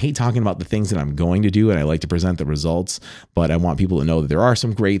Patreon. I hate talking about the things that I'm going to do, and I like to present the results, but I want people to know that there are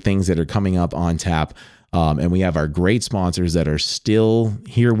some great things that are coming up on tap. And we have our great sponsors that are still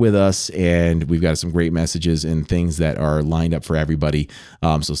here with us, and we've got some great messages and things that are lined up for everybody.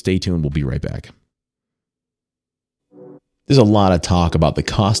 So stay tuned. We'll be right back. There's a lot of talk about the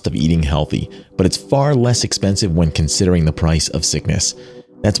cost of eating healthy, but it's far less expensive when considering the price of sickness.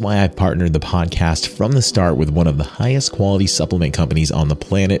 That's why I've partnered the podcast from the start with one of the highest quality supplement companies on the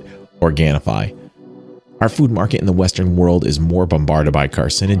planet, Organifi. Our food market in the Western world is more bombarded by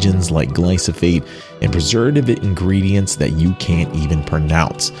carcinogens like glyphosate and preservative ingredients that you can't even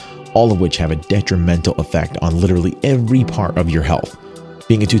pronounce, all of which have a detrimental effect on literally every part of your health.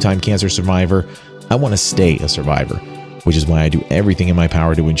 Being a 2-time cancer survivor, I want to stay a survivor, which is why I do everything in my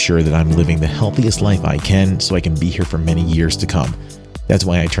power to ensure that I'm living the healthiest life I can so I can be here for many years to come. That's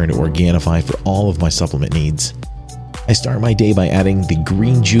why I turn to Organifi for all of my supplement needs. I start my day by adding the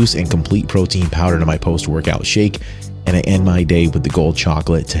green juice and complete protein powder to my post-workout shake, and I end my day with the gold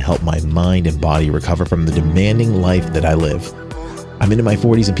chocolate to help my mind and body recover from the demanding life that I live. I'm into my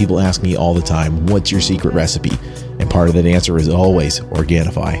 40s and people ask me all the time, what's your secret recipe? And part of that answer is always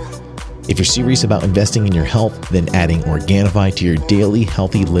Organifi. If you're serious about investing in your health, then adding Organifi to your daily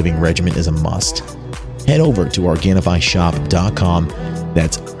healthy living regimen is a must. Head over to OrganifiShop.com.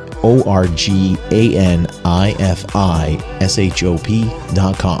 That's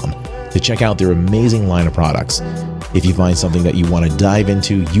OrganifiShop.com to check out their amazing line of products. If you find something that you want to dive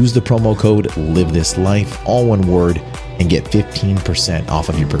into, use the promo code LIVETHISLIFE, all one word, and get 15% off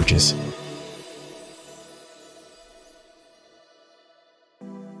of your purchase.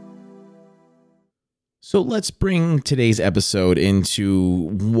 So let's bring today's episode into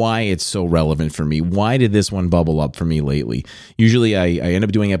why it's so relevant for me. Why did this one bubble up for me lately? Usually I end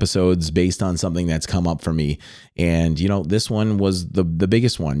up doing episodes based on something that's come up for me. And, this one was the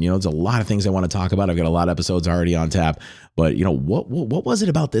biggest one. There's a lot of things I want to talk about. I've got a lot of episodes already on tap. But, what was it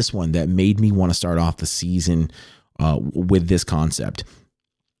about this one that made me want to start off the season with this concept?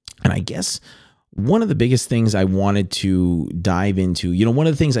 And I guess one of the biggest things I wanted to dive into, one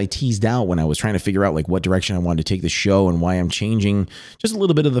of the things I teased out when I was trying to figure out what direction I wanted to take the show and why I'm changing just a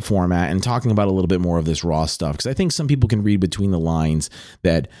little bit of the format and talking about a little bit more of this raw stuff. Because I think some people can read between the lines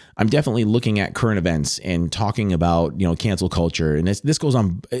that I'm definitely looking at current events and talking about, cancel culture. And this goes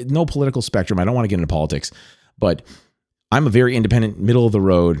on no political spectrum. I don't want to get into politics, but I'm a very independent, middle of the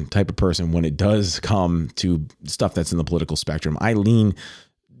road type of person when it does come to stuff that's in the political spectrum. I lean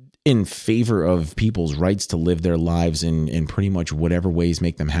in favor of people's rights to live their lives in pretty much whatever ways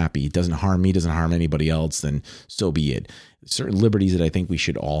make them happy. It doesn't harm me, doesn't harm anybody else, then so be it. Certain liberties that I think we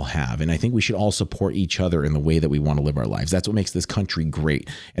should all have. And I think we should all support each other in the way that we want to live our lives. That's what makes this country great.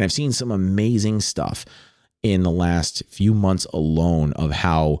 And I've seen some amazing stuff in the last few months alone of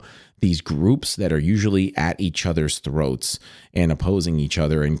how these groups that are usually at each other's throats and opposing each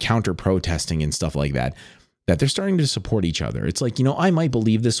other and counter protesting and stuff like that they're starting to support each other. It's like, I might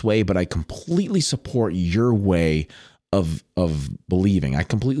believe this way, but I completely support your way of believing. I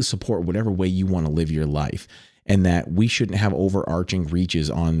completely support whatever way you want to live your life, and that we shouldn't have overarching reaches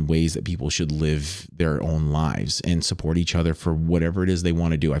on ways that people should live their own lives and support each other for whatever it is they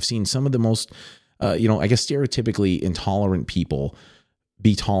want to do. I've seen some of the most, I guess stereotypically intolerant people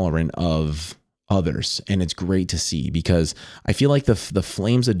be tolerant of others, and it's great to see, because I feel like the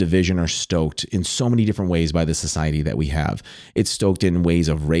flames of division are stoked in so many different ways by the society that we have. It's stoked in ways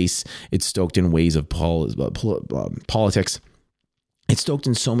of race. It's stoked in ways of politics. It's stoked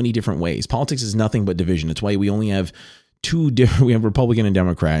in so many different ways. Politics is nothing but division. It's why we only have two different. We have Republican and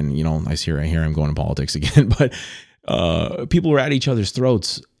Democrat, and I hear I'm going to politics again, but people are at each other's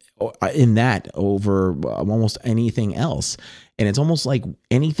throats in that over almost anything else. And it's almost like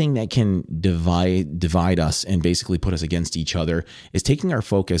anything that can divide us and basically put us against each other is taking our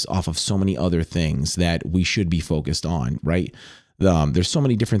focus off of so many other things that we should be focused on, right? There's so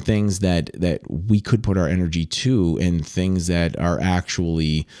many different things that we could put our energy to, and things that are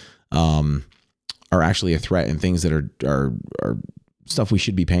actually a threat, and things that are stuff we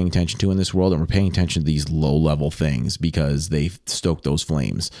should be paying attention to in this world. And we're paying attention to these low level things because they've stoked those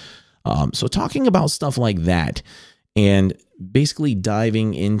flames. So talking about stuff like that, and basically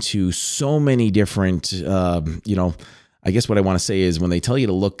diving into so many different, I guess what I want to say is, when they tell you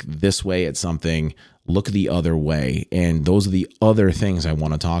to look this way at something, look the other way. And those are the other things I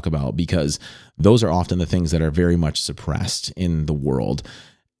want to talk about, because those are often the things that are very much suppressed in the world.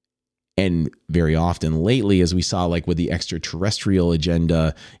 And very often lately, as we saw, with the extraterrestrial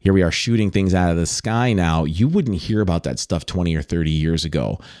agenda, here we are shooting things out of the sky now. You wouldn't hear about that stuff 20 or 30 years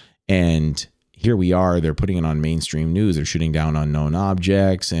ago. And here we are, they're putting it on mainstream news. They're shooting down unknown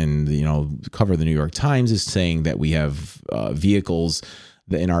objects, and, the cover of the New York Times is saying that we have vehicles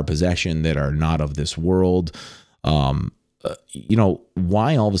in our possession that are not of this world. Why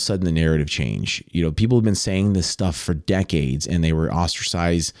all of a sudden the narrative change? People have been saying this stuff for decades, and they were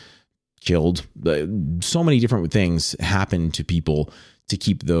ostracized, killed. So many different things happen to people to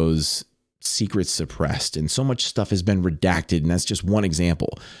keep those secrets suppressed and so much stuff has been redacted. And that's just one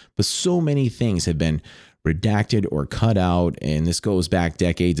example. But so many things have been redacted or cut out. And this goes back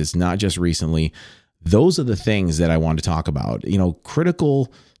decades. It's not just recently. Those are the things that I want to talk about. You know,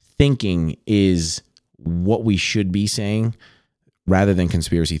 critical thinking is what we should be saying rather than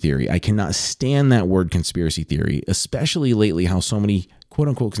conspiracy theory. I cannot stand that word conspiracy theory, especially lately, how so many quote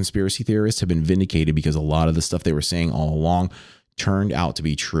unquote conspiracy theorists have been vindicated because a lot of the stuff they were saying all along turned out to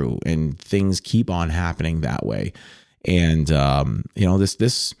be true, and things keep on happening that way. And, you know,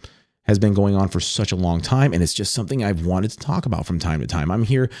 this has been going on for such a long time, and it's just something I've wanted to talk about from time to time. I'm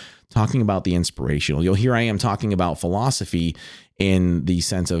here talking about the inspirational. Here I am talking about philosophy in the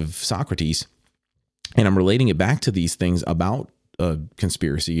sense of Socrates, and I'm relating it back to these things about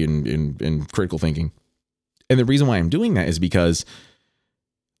conspiracy and critical thinking. And the reason why I'm doing that is because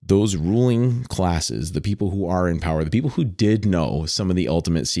those ruling classes, the people who are in power, the people who did know some of the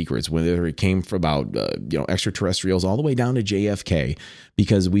ultimate secrets, whether it came from about extraterrestrials all the way down to JFK,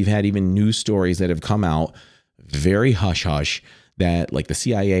 because we've had even news stories that have come out very hush-hush that like the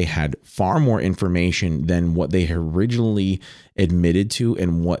CIA had far more information than what they originally admitted to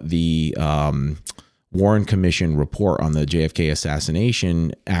and what the Warren Commission report on the JFK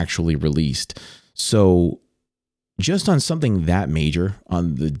assassination actually released. So just on something that major,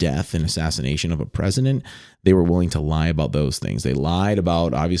 on the death and assassination of a president, they were willing to lie about those things. They lied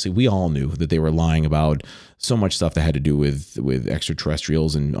about, obviously, we all knew that they were lying about so much stuff that had to do with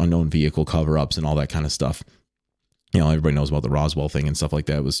extraterrestrials and unknown vehicle cover-ups and all that kind of stuff. You know, everybody knows about the Roswell thing and stuff like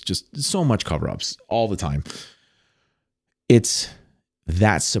that. It was just so much cover-ups all the time. It's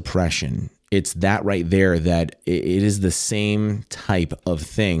that suppression. It's that right there that it is the same type of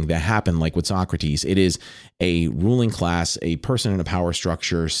thing that happened like with Socrates. It is a ruling class, a person in a power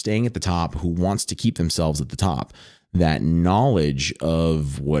structure staying at the top who wants to keep themselves at the top. That knowledge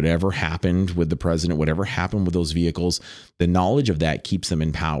of whatever happened with the president, whatever happened with those vehicles, the knowledge of that keeps them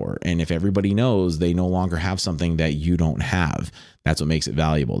in power. And if everybody knows, they no longer have something that you don't have. That's what makes it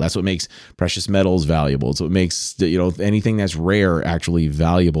valuable. That's what makes precious metals valuable. It's what makes, anything that's rare actually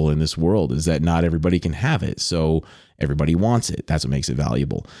valuable in this world, is that not everybody can have it. So everybody wants it. That's what makes it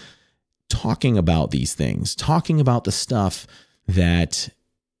valuable. Talking about these things, talking about the stuff that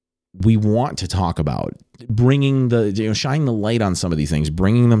we want to talk about, bringing shining the light on some of these things,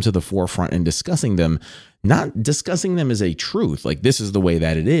 bringing them to the forefront and discussing them, not discussing them as a truth, like this is the way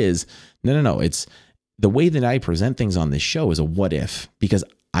that it is. No. It's the way that I present things on this show is a what if, because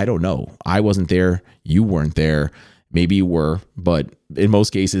I don't know. I wasn't there. You weren't there. Maybe you were, but in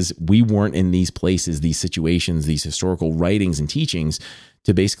most cases, we weren't in these places, these situations, these historical writings and teachings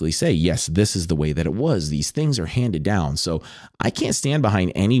to basically say, yes, this is the way that it was. These things are handed down. So I can't stand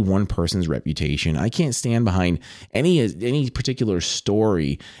behind any one person's reputation. I can't stand behind any particular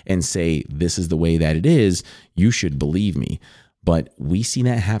story and say, this is the way that it is. You should believe me. But we see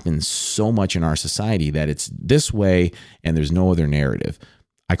that happen so much in our society that it's this way and there's no other narrative.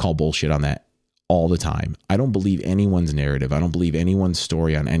 I call bullshit on that all the time. I don't believe anyone's narrative. I don't believe anyone's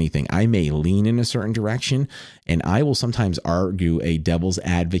story on anything. I may lean in a certain direction, and I will sometimes argue a devil's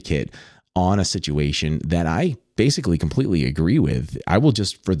advocate on a situation that I basically completely agree with. I will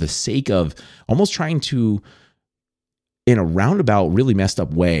just, for the sake of almost trying to, in a roundabout, really messed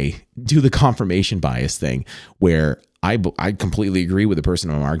up way, do the confirmation bias thing where I completely agree with the person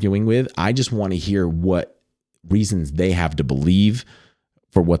I'm arguing with. I just want to hear what reasons they have to believe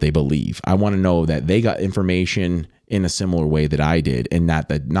for what they believe. I want to know that they got information in a similar way that I did, and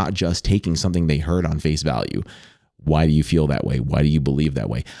not just taking something they heard on face value. Why do you feel that way? Why do you believe that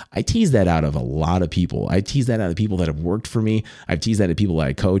way? I tease that out of a lot of people. I tease that out of people that have worked for me. I've teased that out of people that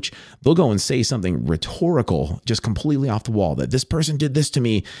I coach. They'll go and say something rhetorical, just completely off the wall, that this person did this to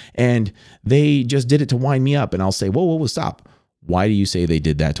me and they just did it to wind me up. And I'll say, whoa, stop. Why do you say they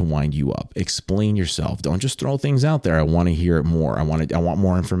did that to wind you up? Explain yourself. Don't just throw things out there. I want to hear it more. I want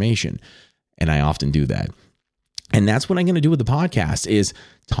more information. And I often do that. And that's what I'm going to do with the podcast, is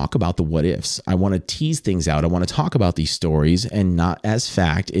talk about the what ifs. I want to tease things out. I want to talk about these stories, and not as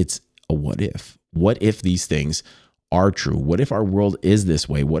fact. It's a what if. What if these things are true? What if our world is this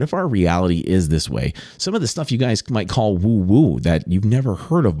way? What if our reality is this way? Some of the stuff you guys might call woo-woo that you've never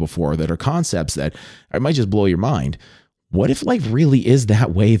heard of before, that are concepts that might just blow your mind. What if life really is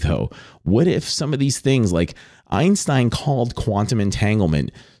that way, though? What if some of these things, like Einstein called quantum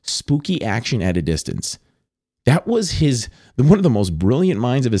entanglement, spooky action at a distance? That was one of the most brilliant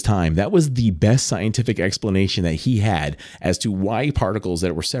minds of his time. That was the best scientific explanation that he had as to why particles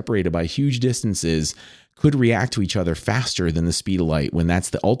that were separated by huge distances could react to each other faster than the speed of light, when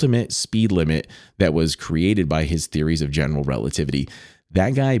that's the ultimate speed limit that was created by his theories of general relativity.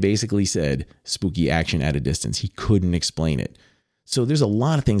 That guy basically said spooky action at a distance. He couldn't explain it. So there's a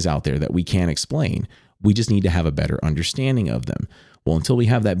lot of things out there that we can't explain. We just need to have a better understanding of them. Well, until we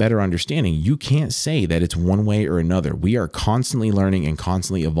have that better understanding, you can't say that it's one way or another. We are constantly learning and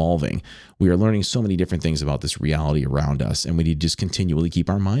constantly evolving. We are learning so many different things about this reality around us, and we need to just continually keep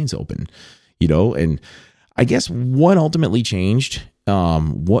our minds open, and I guess what ultimately changed,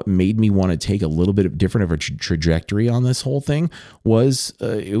 what made me want to take a little bit different of a trajectory on this whole thing was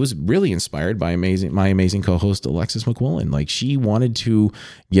it was really inspired by my amazing co-host Alexis McQuillan. Like, she wanted to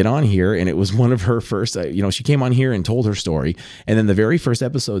get on here, and it was one of her first, she came on here and told her story. And then the very first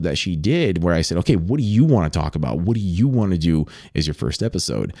episode that she did, where I said, okay, what do you want to talk about? What do you want to do as your first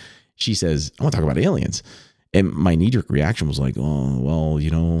episode? She says, I want to talk about aliens. And my knee-jerk reaction was like, oh, well,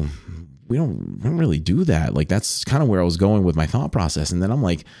 we don't really do that. Like, that's kind of where I was going with my thought process. And then I'm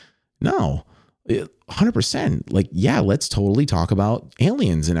like, no, 100%. Like, yeah, let's totally talk about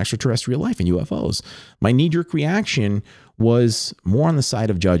aliens and extraterrestrial life and UFOs. My knee-jerk reaction was more on the side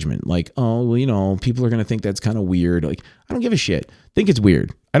of judgment. Like, oh, well, people are going to think that's kind of weird. Like, I don't give a shit. Think it's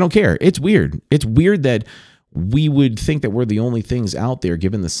weird. I don't care. It's weird. It's weird that we would think that we're the only things out there,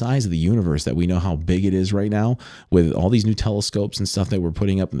 given the size of the universe, that we know how big it is right now with all these new telescopes and stuff that we're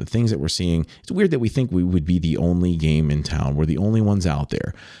putting up and the things that we're seeing. It's weird that we think we would be the only game in town. We're the only ones out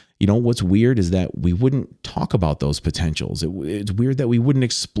there. What's weird is that we wouldn't talk about those potentials. It's weird that we wouldn't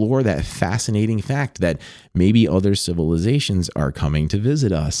explore that fascinating fact that maybe other civilizations are coming to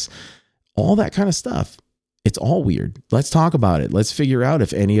visit us. All that kind of stuff. It's all weird. Let's talk about it. Let's figure out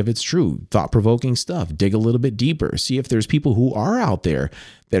if any of it's true. Thought-provoking stuff. Dig a little bit deeper. See if there's people who are out there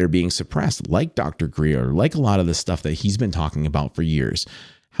that are being suppressed, like Dr. Greer, like a lot of the stuff that he's been talking about for years.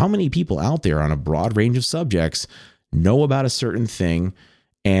 How many people out there on a broad range of subjects know about a certain thing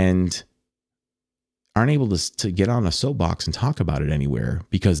and aren't able to get on a soapbox and talk about it anywhere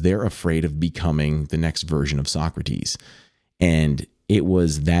because they're afraid of becoming the next version of Socrates? And it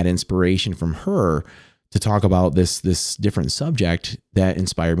was that inspiration from her to talk about this different subject that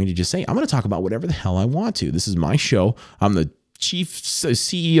inspired me to just say, I'm going to talk about whatever the hell I want to. This is my show. I'm the chief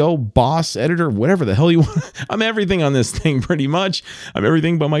CEO, boss, editor, whatever the hell you want. I'm everything on this thing pretty much. I'm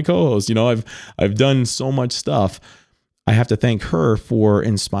everything but my co-host. I've done so much stuff. I have to thank her for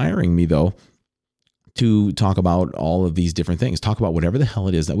inspiring me, though, to talk about all of these different things. Talk about whatever the hell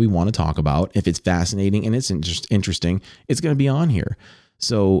it is that we want to talk about. If it's fascinating and it's interesting, it's going to be on here.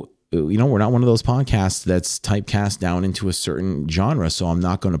 So, we're not one of those podcasts that's typecast down into a certain genre. So I'm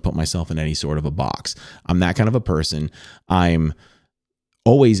not going to put myself in any sort of a box. I'm that kind of a person. I've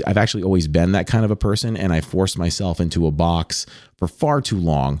actually always been that kind of a person. And I forced myself into a box for far too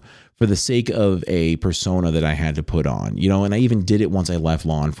long for the sake of a persona that I had to put on, and I even did it once I left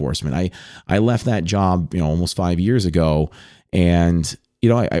law enforcement. I left that job, almost 5 years ago, and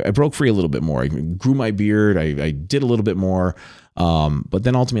I broke free a little bit more. I grew my beard. I did a little bit more. But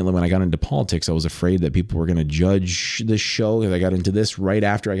then ultimately, when I got into politics, I was afraid that people were going to judge the show because I got into this right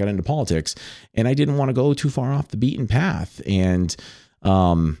after I got into politics, and I didn't want to go too far off the beaten path. And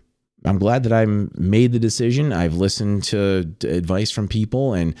I'm glad that I made the decision. I've listened to advice from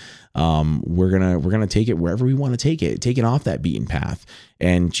people, and we're gonna take it wherever we want to take it off that beaten path,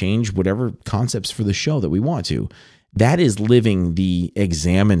 and change whatever concepts for the show that we want to. That is living the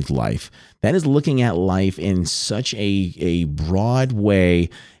examined life. That is looking at life in such a broad way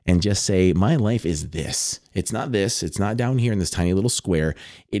and just say, my life is this. It's not this. It's not down here in this tiny little square.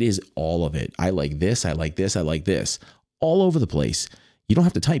 It is all of it. I like this. I like this. I like this. All over the place. You don't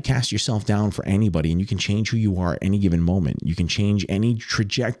have to typecast yourself down for anybody, and you can change who you are at any given moment. You can change any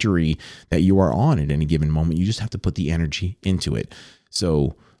trajectory that you are on at any given moment. You just have to put the energy into it.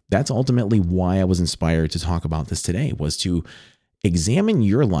 So that's ultimately why I was inspired to talk about this today, was to examine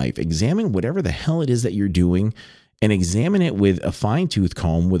your life, examine whatever the hell it is that you're doing, and examine it with a fine-tooth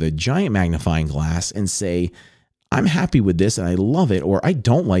comb, with a giant magnifying glass, and say, I'm happy with this and I love it, or I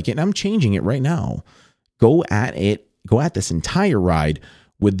don't like it and I'm changing it right now. Go at it. Go at this entire ride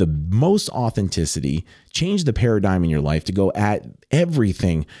with the most authenticity. Change the paradigm in your life to go at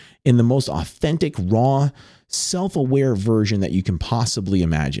everything in the most authentic, raw, self-aware version that you can possibly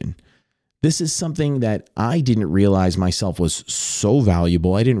imagine. This is something that I didn't realize myself was so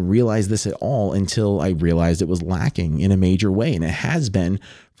valuable. I didn't realize this at all until I realized it was lacking in a major way. And it has been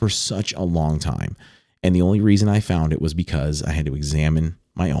for such a long time. And the only reason I found it was because I had to examine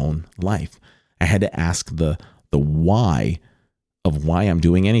my own life. I had to ask the why of why I'm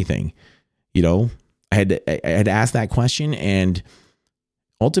doing anything. I had to ask that question, and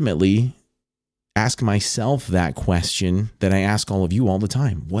ultimately ask myself that question that I ask all of you all the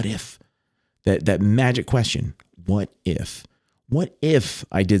time. What if? That magic question. What if? What if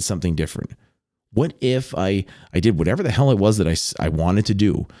I did something different? What if I did whatever the hell it was that I wanted to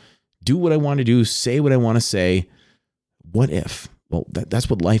do what I want to do, say what I want to say? What if? Well, that's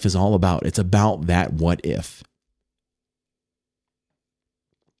what life is all about. It's about that what if.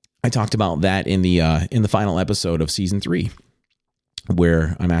 I talked about that in the final episode of season 3,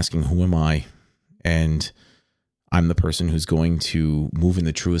 where I'm asking, who am I? And I'm the person who's going to move in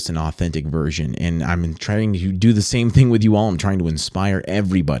the truest and authentic version. And I'm trying to do the same thing with you all. I'm trying to inspire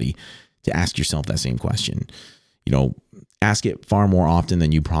everybody to ask yourself that same question. Ask it far more often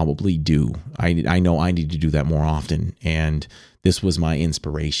than you probably do. I know I need to do that more often. And this was my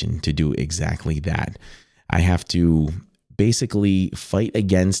inspiration to do exactly that. I have to basically fight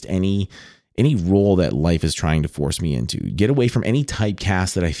against any role that life is trying to force me into. Get away from any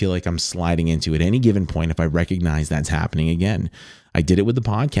typecast that I feel like I'm sliding into at any given point if I recognize that's happening again. I did it with the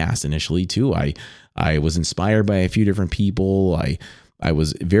podcast initially too. I was inspired by a few different people. I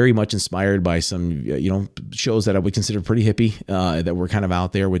was very much inspired by some shows that I would consider pretty hippie, that were kind of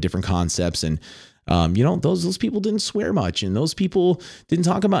out there with different concepts. And those people didn't swear much, and those people didn't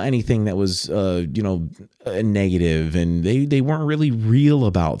talk about anything that was negative, and they weren't really real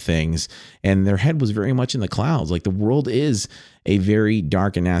about things, and their head was very much in the clouds. Like, the world is a very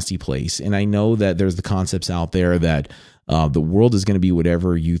dark and nasty place, and I know that there's the concepts out there that the world is going to be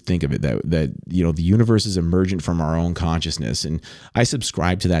whatever you think of it, that the universe is emergent from our own consciousness, and I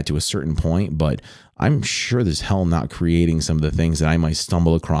subscribe to that to a certain point, but I'm sure there's hell not creating some of the things that I might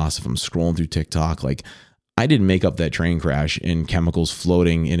stumble across if I'm scrolling through TikTok. Like, I didn't make up that train crash and chemicals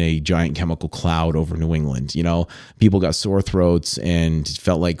floating in a giant chemical cloud over New England. People got sore throats and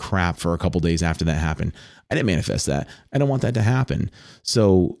felt like crap for a couple days after that happened. I didn't manifest that. I don't want that to happen.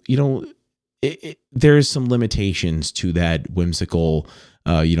 So, there's some limitations to that whimsical,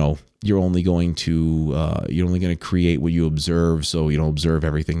 you're only going to create what you observe. So, observe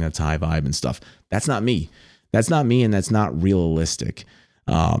everything that's high vibe and stuff. That's not me. And that's not realistic.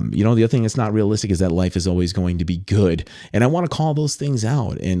 The other thing that's not realistic is that life is always going to be good. And I want to call those things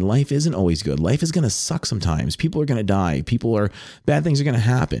out. And life isn't always good. Life is going to suck sometimes. People are going to die. Bad things are going to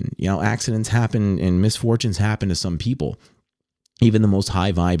happen. Accidents happen and misfortunes happen to some people, even the most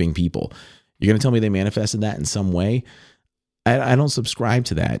high vibing people. You're going to tell me they manifested that in some way? I don't subscribe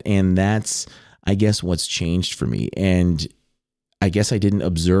to that. And that's, I guess, what's changed for me. And I guess I didn't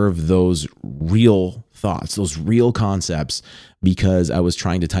observe those real thoughts, those real concepts, because I was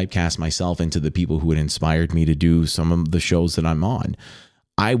trying to typecast myself into the people who had inspired me to do some of the shows that I'm on.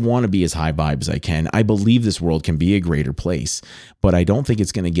 I want to be as high vibe as I can. I believe this world can be a greater place, but I don't think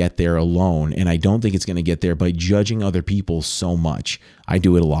it's going to get there alone. And I don't think it's going to get there by judging other people so much. I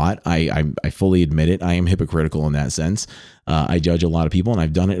do it a lot. I fully admit it. I am hypocritical in that sense. I judge a lot of people, and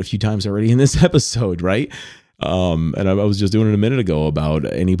I've done it a few times already in this episode, right? And I was just doing it a minute ago about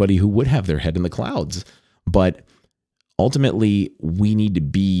anybody who would have their head in the clouds. But ultimately, we need to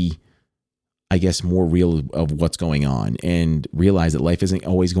be, I guess, more real of what's going on and realize that life isn't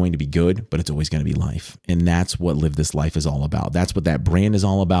always going to be good, but it's always going to be life. And that's what Live This Life is all about. That's what that brand is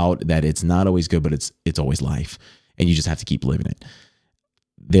all about, that it's not always good, but it's always life. And you just have to keep living it.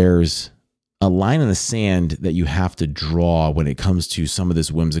 There's a line in the sand that you have to draw when it comes to some of this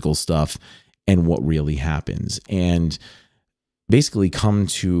whimsical stuff and what really happens. And basically come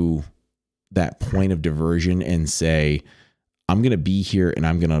to that point of diversion and say, I'm going to be here and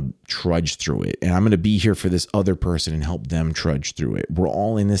I'm going to trudge through it. And I'm going to be here for this other person and help them trudge through it. We're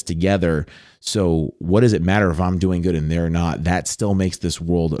all in this together. So what does it matter if I'm doing good and they're not? That still makes this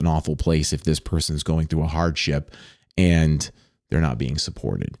world an awful place if this person's going through a hardship and they're not being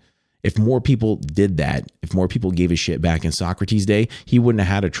supported. If more people did that, if more people gave a shit back in Socrates' day, he wouldn't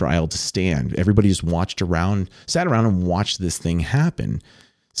have had a trial to stand. Everybody just sat around and watched this thing happen.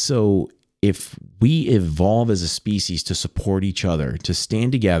 So if we evolve as a species to support each other, to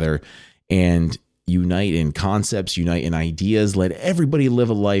stand together and unite in concepts, unite in ideas, let everybody live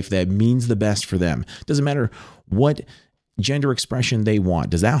a life that means the best for them. Doesn't matter what gender expression they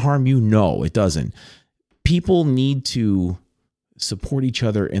want. Does that harm you? No, it doesn't. People need to support each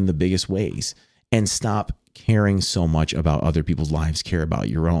other in the biggest ways and stop caring so much about other people's lives. Care about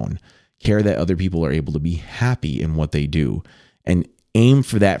your own. Care that other people are able to be happy in what they do, and aim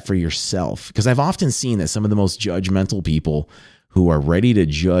for that for yourself. Because I've often seen that some of the most judgmental people who are ready to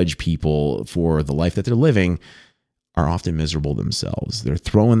judge people for the life that they're living are often miserable themselves. They're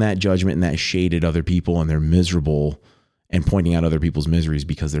throwing that judgment and that shade at other people, and they're miserable and pointing out other people's miseries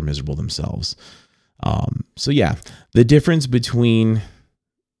because they're miserable themselves. So yeah, the difference between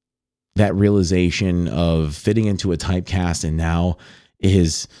that realization of fitting into a typecast and now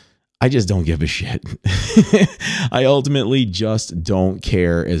is I just don't give a shit. I ultimately just don't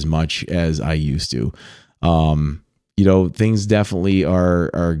care as much as I used to. Things definitely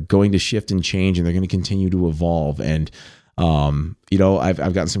are going to shift and change, and they're going to continue to evolve. And,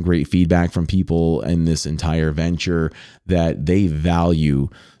 I've gotten some great feedback from people in this entire venture that they value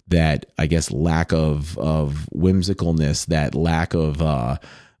that, I guess, lack of whimsicalness, that lack of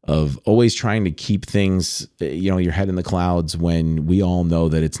always trying to keep things, your head in the clouds when we all know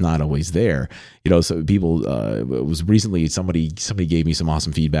that it's not always there. So people, it was recently somebody gave me some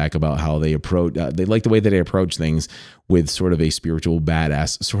awesome feedback about how they approach, they like the way that I approach things with sort of a spiritual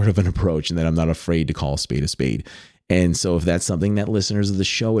badass sort of an approach, and that I'm not afraid to call a spade a spade. And so if that's something that listeners of the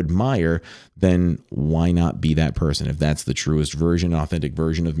show admire, then why not be that person? If that's the truest version, authentic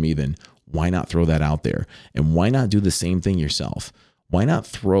version of me, then why not throw that out there? And why not do the same thing yourself? Why not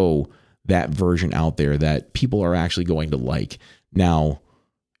throw that version out there that people are actually going to like? Now,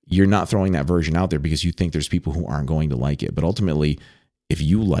 you're not throwing that version out there because you think there's people who aren't going to like it. But ultimately, if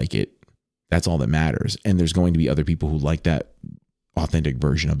you like it, that's all that matters. And there's going to be other people who like that authentic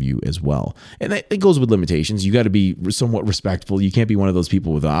version of you as well. And it goes with limitations. You got to be somewhat respectful. You can't be one of those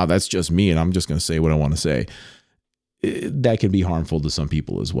people with, that's just me and I'm just going to say what I want to say. That can be harmful to some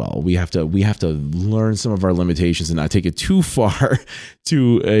people as well. We have to learn some of our limitations and not take it too far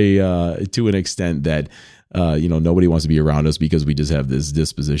to an extent that nobody wants to be around us because we just have this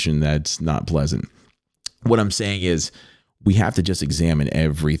disposition that's not pleasant. What I'm saying is we have to just examine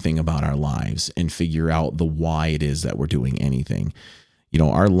everything about our lives and figure out the why it is that we're doing anything.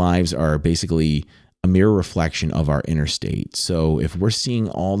 Our lives are basically a mirror reflection of our inner state. So if we're seeing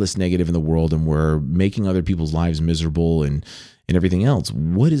all this negative in the world and we're making other people's lives miserable and everything else,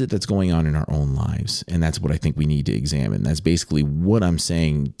 what is it that's going on in our own lives? And that's what I think we need to examine. That's basically what I'm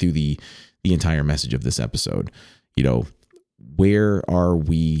saying through the entire message of this episode. Where are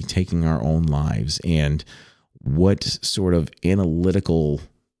we taking our own lives, and what sort of analytical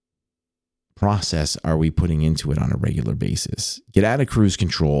process are we putting into it on a regular basis? Get out of cruise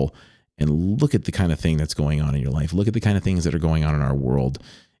control and look at the kind of thing that's going on in your life. Look at the kind of things that are going on in our world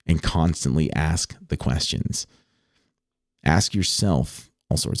and constantly ask the questions. Ask yourself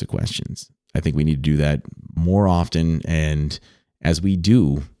all sorts of questions. I think we need to do that more often. And as we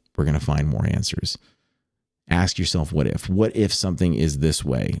do, we're going to find more answers. Ask yourself, what if? What if something is this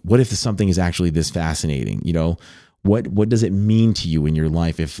way? What if something is actually this fascinating? What does it mean to you in your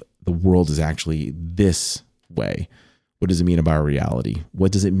life if the world is actually this way? What does it mean about our reality?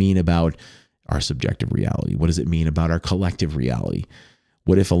 What does it mean about our subjective reality? What does it mean about our collective reality?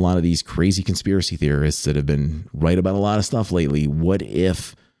 What if a lot of these crazy conspiracy theorists that have been right about a lot of stuff lately, what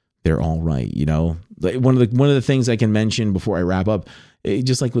if they're all right? One of the things I can mention before I wrap up,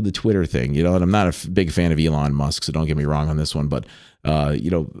 just like with the Twitter thing, and I'm not a big fan of Elon Musk, so don't get me wrong on this one, but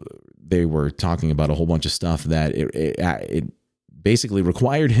they were talking about a whole bunch of stuff that it basically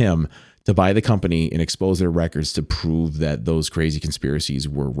required him to buy the company and expose their records to prove that those crazy conspiracies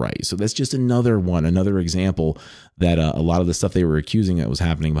were right. So that's just another example that a lot of the stuff they were accusing that was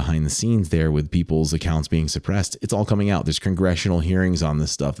happening behind the scenes there with people's accounts being suppressed, it's all coming out. There's congressional hearings on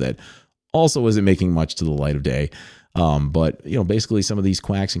this stuff that also isn't making much to the light of day. But basically some of these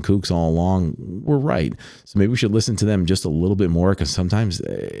quacks and kooks all along were right. So maybe we should listen to them just a little bit more, because sometimes,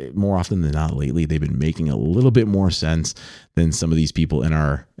 more often than not lately, they've been making a little bit more sense than some of these people in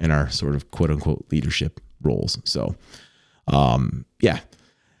our sort of quote unquote leadership roles. So,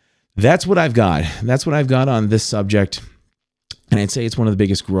 that's what I've got. That's what I've got on this subject. And I'd say it's one of the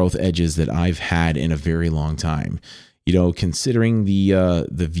biggest growth edges that I've had in a very long time. Considering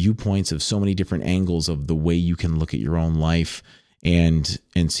the viewpoints of so many different angles of the way you can look at your own life and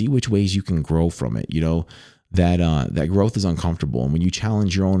see which ways you can grow from it. That growth is uncomfortable. And when you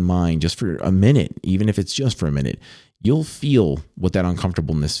challenge your own mind just for a minute, even if it's just for a minute, you'll feel what that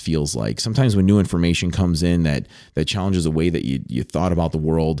uncomfortableness feels like. Sometimes when new information comes in that challenges the way that you thought about the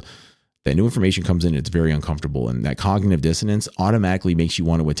world, that new information comes in, it's very uncomfortable. And that cognitive dissonance automatically makes you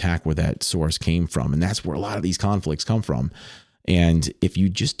want to attack where that source came from. And that's where a lot of these conflicts come from. And if you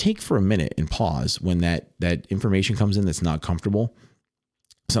just take for a minute and pause when that information comes in that's not comfortable,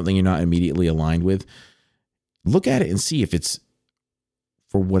 something you're not immediately aligned with, look at it and see if it's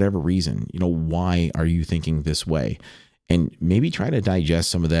for whatever reason. Why are you thinking this way? And maybe try to digest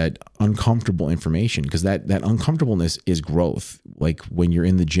some of that uncomfortable information, because that uncomfortableness is growth. Like when you're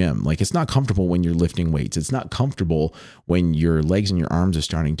in the gym, like it's not comfortable when you're lifting weights. It's not comfortable when your legs and your arms are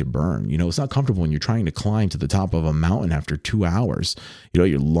starting to burn. It's not comfortable when you're trying to climb to the top of a mountain after 2 hours.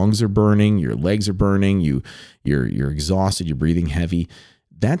 Your lungs are burning, your legs are burning, you're exhausted, you're breathing heavy.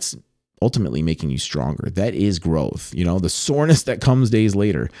 That's ultimately making you stronger. That is growth. You know, the soreness that comes days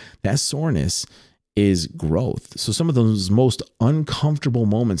later, that soreness is growth. So some of those most uncomfortable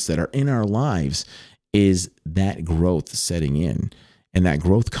moments that are in our lives is that growth setting in. And that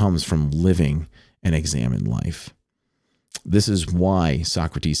growth comes from living an examined life. This is why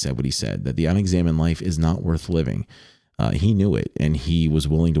Socrates said what he said, that the unexamined life is not worth living. He knew it, and he was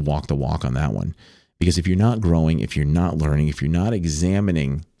willing to walk the walk on that one. Because if you're not growing, if you're not learning, if you're not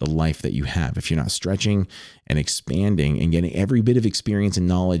examining the life that you have, if you're not stretching and expanding and getting every bit of experience and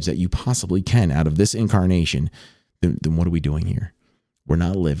knowledge that you possibly can out of this incarnation, then what are we doing here? We're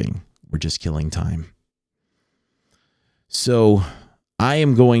not living. We're just killing time. So I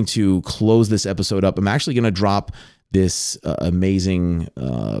am going to close this episode up. I'm actually going to drop this amazing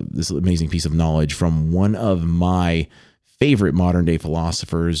piece of knowledge from one of my favorite modern day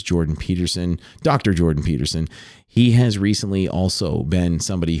philosophers, Jordan Peterson, Dr. Jordan Peterson. He has recently also been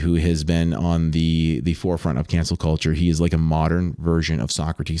somebody who has been on the forefront of cancel culture. He is like a modern version of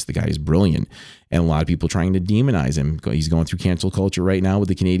Socrates. The guy is brilliant, and a lot of people trying to demonize him. He's going through cancel culture right now with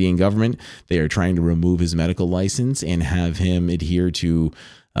the Canadian government. They are trying to remove his medical license and have him adhere to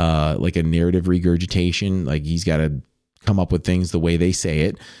like a narrative regurgitation. Like he's got to come up with things the way they say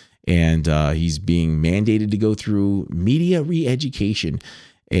it. And he's being mandated to go through media re-education,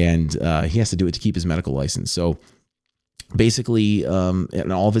 and he has to do it to keep his medical license. So basically,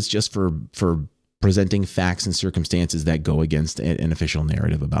 and all of it's just for presenting facts and circumstances that go against an official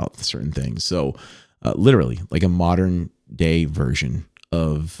narrative about certain things. So literally like a modern day version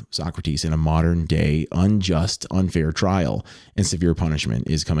of Socrates in a modern day unjust, unfair trial, and severe punishment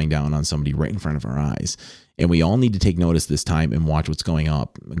is coming down on somebody right in front of our eyes. And we all need to take notice this time and watch what's going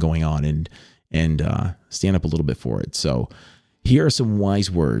on and stand up a little bit for it. So here are some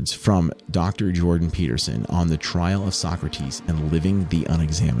wise words from Dr. Jordan Peterson on the trial of Socrates and living the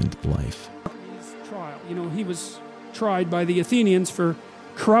unexamined life. His trial, he was tried by the Athenians for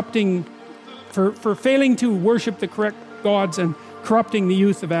corrupting, for failing to worship the correct gods and corrupting the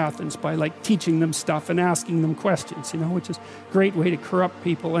youth of Athens by like teaching them stuff and asking them questions, which is a great way to corrupt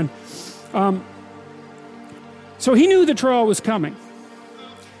people. And so he knew the trial was coming.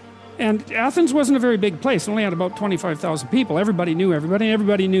 And Athens wasn't a very big place. It only had about 25,000 people. Everybody knew everybody.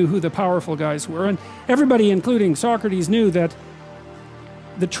 Everybody knew who the powerful guys were. And everybody, including Socrates, knew that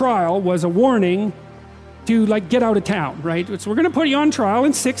the trial was a warning to like get out of town, right? So we're going to put you on trial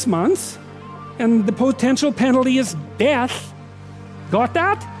in 6 months, and the potential penalty is death. Got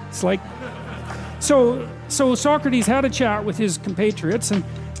that? It's like, so Socrates had a chat with his compatriots, and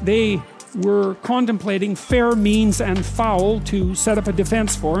they were contemplating fair means and foul to set up a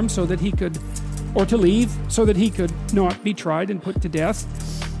defense for him so that he could, or to leave, so that he could not be tried and put to death.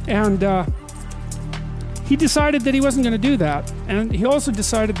 And he decided that he wasn't going to do that. And he also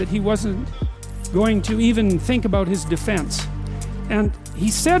decided that he wasn't going to even think about his defense. And he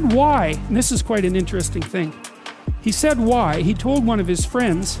said why, and this is quite an interesting thing. He said why. He told one of his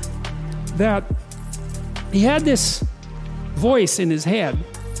friends that he had this voice in his head,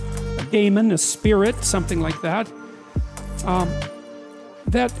 a daemon, a spirit, something like that,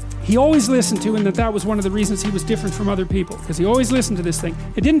 that he always listened to, and that was one of the reasons he was different from other people, because he always listened to this thing.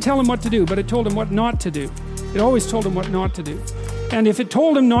 It didn't tell him what to do, but it told him what not to do. It always told him what not to do. And if it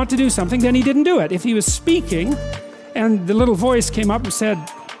told him not to do something, then he didn't do it. If he was speaking and the little voice came up and said,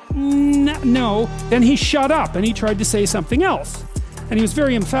 no, then he shut up and he tried to say something else. And he was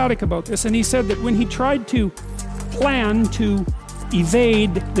very emphatic about this. And he said that when he tried to plan to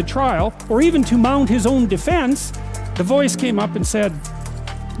evade the trial, or even to mount his own defense, the voice came up and said,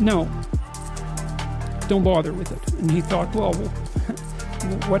 no, don't bother with it. And he thought, well,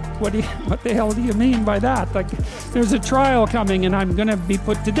 what the hell do you mean by that? Like, there's a trial coming and I'm going to be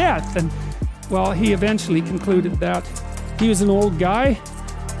put to death. And well, he eventually concluded that he was an old guy.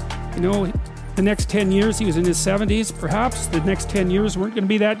 The next 10 years, he was in his 70s, perhaps. The next 10 years weren't going to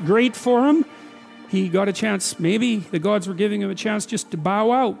be that great for him. He got a chance, maybe the gods were giving him a chance just to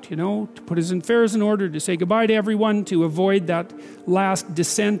bow out, to put his affairs in order, to say goodbye to everyone, to avoid that last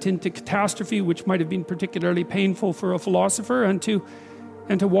descent into catastrophe, which might have been particularly painful for a philosopher, and to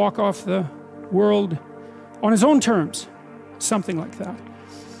walk off the world on his own terms, something like that.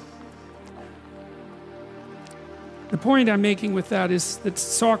 The point I'm making with that is that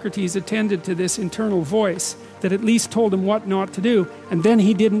Socrates attended to this internal voice that at least told him what not to do, and then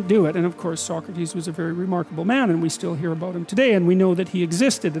he didn't do it. And of course, Socrates was a very remarkable man, and we still hear about him today, and we know that he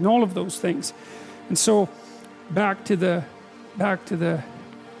existed and all of those things. And so, back to the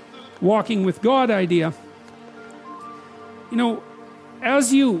walking with God idea.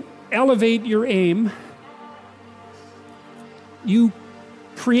 As you elevate your aim, you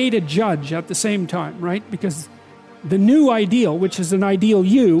create a judge at the same time, right? Because the new ideal, which is an ideal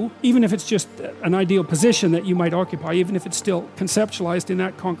you, even if it's just an ideal position that you might occupy, even if it's still conceptualized in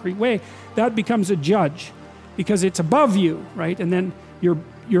that concrete way, that becomes a judge because it's above you, right? And then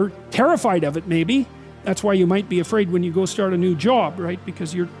you're terrified of it, maybe. That's why you might be afraid when you go start a new job, right?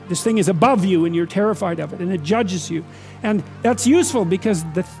 Because this thing is above you and you're terrified of it and it judges you. And that's useful because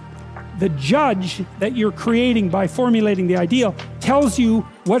the judge that you're creating by formulating the ideal tells you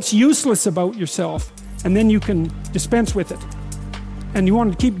what's useless about yourself, and then you can dispense with it. And you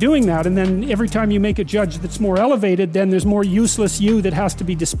want to keep doing that, and then every time you make a judge that's more elevated, then there's more useless you that has to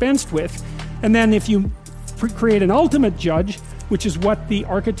be dispensed with. And then if you create an ultimate judge, which is what the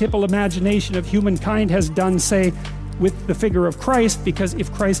archetypal imagination of humankind has done, say, with the figure of Christ, because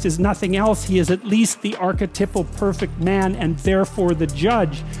if Christ is nothing else, he is at least the archetypal perfect man and therefore the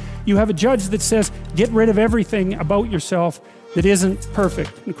judge. You have a judge that says, get rid of everything about yourself that isn't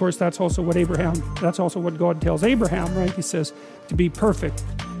perfect. And of course, that's also what God tells Abraham, right? He says to be perfect,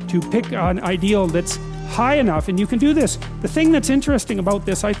 to pick an ideal that's high enough, and you can do this. The thing that's interesting about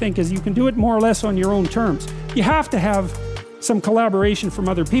this, I think, is you can do it more or less on your own terms. You have to have some collaboration from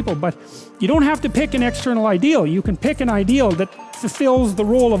other people, but you don't have to pick an external ideal. You can pick an ideal that fulfills the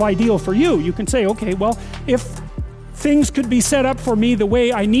role of ideal for you. You can say, okay, well, if things could be set up for me the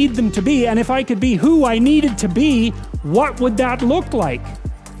way I need them to be, and if I could be who I needed to be, what would that look like?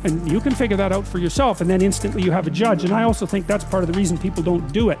 And you can figure that out for yourself, and then instantly you have a judge. And I also think that's part of the reason people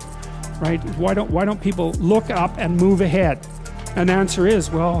don't do it, right? Why don't people look up and move ahead? And the answer is,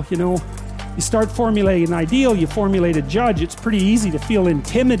 well, you start formulating an ideal, you formulate a judge, it's pretty easy to feel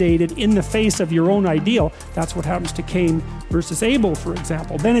intimidated in the face of your own ideal. That's what happens to Cain versus Abel, for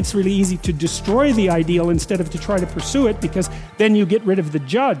example. Then it's really easy to destroy the ideal instead of to try to pursue it, because then you get rid of the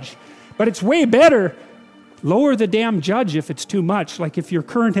judge. But it's way better, lower the damn judge if it's too much. Like if your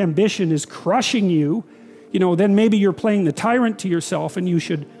current ambition is crushing you, then maybe you're playing the tyrant to yourself, and you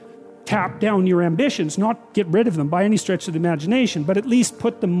should tap down your ambitions, not get rid of them by any stretch of the imagination, but at least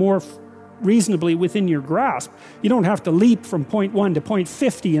put them more reasonably within your grasp. You don't have to leap from point 1 to point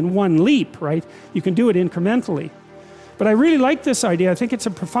 50 in one leap, right? You can do it incrementally. But I really like this idea. I think it's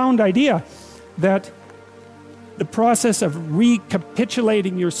a profound idea that the process of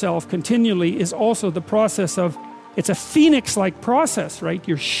recapitulating yourself continually is also the process of, it's a phoenix-like process, right?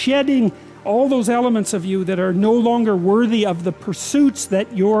 You're shedding all those elements of you that are no longer worthy of the pursuits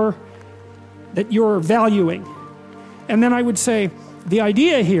that you're valuing. And then I would say the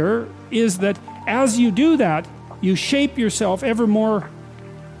idea here is that as you do that, you shape yourself ever more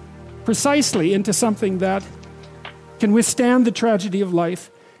precisely into something that can withstand the tragedy of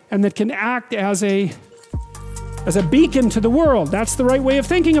life and that can act as a beacon to the world. That's the right way of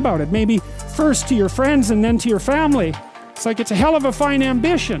thinking about it. Maybe first to your friends and then to your family. It's like it's a hell of a fine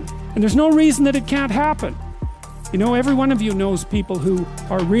ambition, and there's no reason that it can't happen. Every one of you knows people who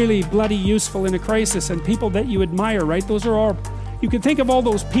are really bloody useful in a crisis, and people that you admire, right? Those are all, you can think of all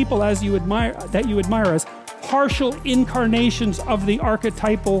those people that you admire as partial incarnations of the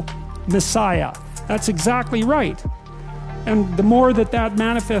archetypal Messiah. That's exactly right. And the more that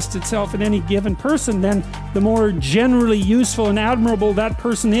manifests itself in any given person, then the more generally useful and admirable that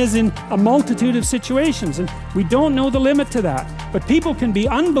person is in a multitude of situations. And we don't know the limit to that. But people can be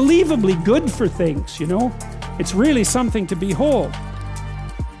unbelievably good for things, It's really something to behold.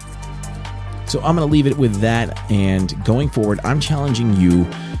 So I'm going to leave it with that, and going forward, I'm challenging you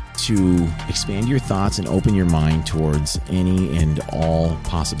to expand your thoughts and open your mind towards any and all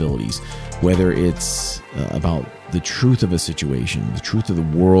possibilities, whether it's about the truth of a situation, the truth of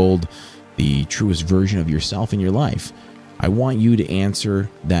the world, the truest version of yourself in your life. I want you to answer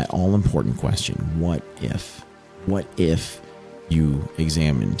that all-important question: what if? What if you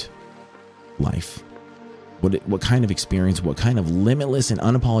examined life? What kind of experience, what kind of limitless and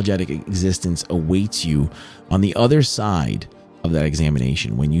unapologetic existence awaits you on the other side of that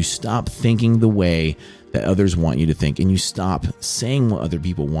examination when you stop thinking the way that others want you to think, and you stop saying what other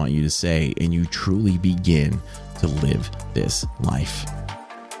people want you to say, and you truly begin to live this life?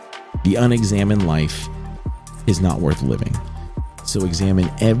 The unexamined life is not worth living. So examine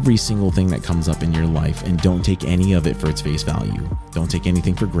every single thing that comes up in your life, and don't take any of it for its face value. Don't take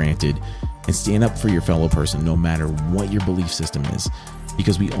anything for granted, and stand up for your fellow person no matter what your belief system is,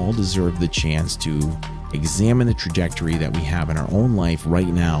 because we all deserve the chance to examine the trajectory that we have in our own life right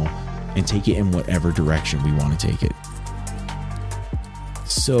now and take it in whatever direction we want to take it.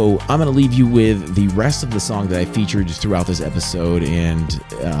 So I'm going to leave you with the rest of the song that I featured throughout this episode, and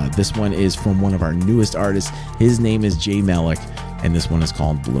this one is from one of our newest artists. His name is Jay Melick, and this one is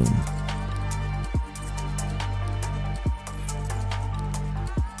called Bloom.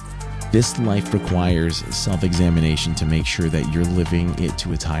 This life requires self-examination to make sure that you're living it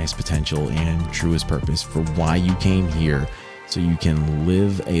to its highest potential and truest purpose for why you came here, so you can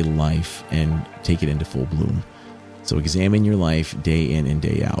live a life and take it into full bloom. So examine your life day in and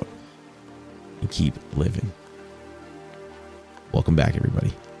day out and keep living. Welcome back,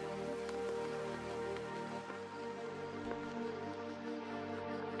 everybody.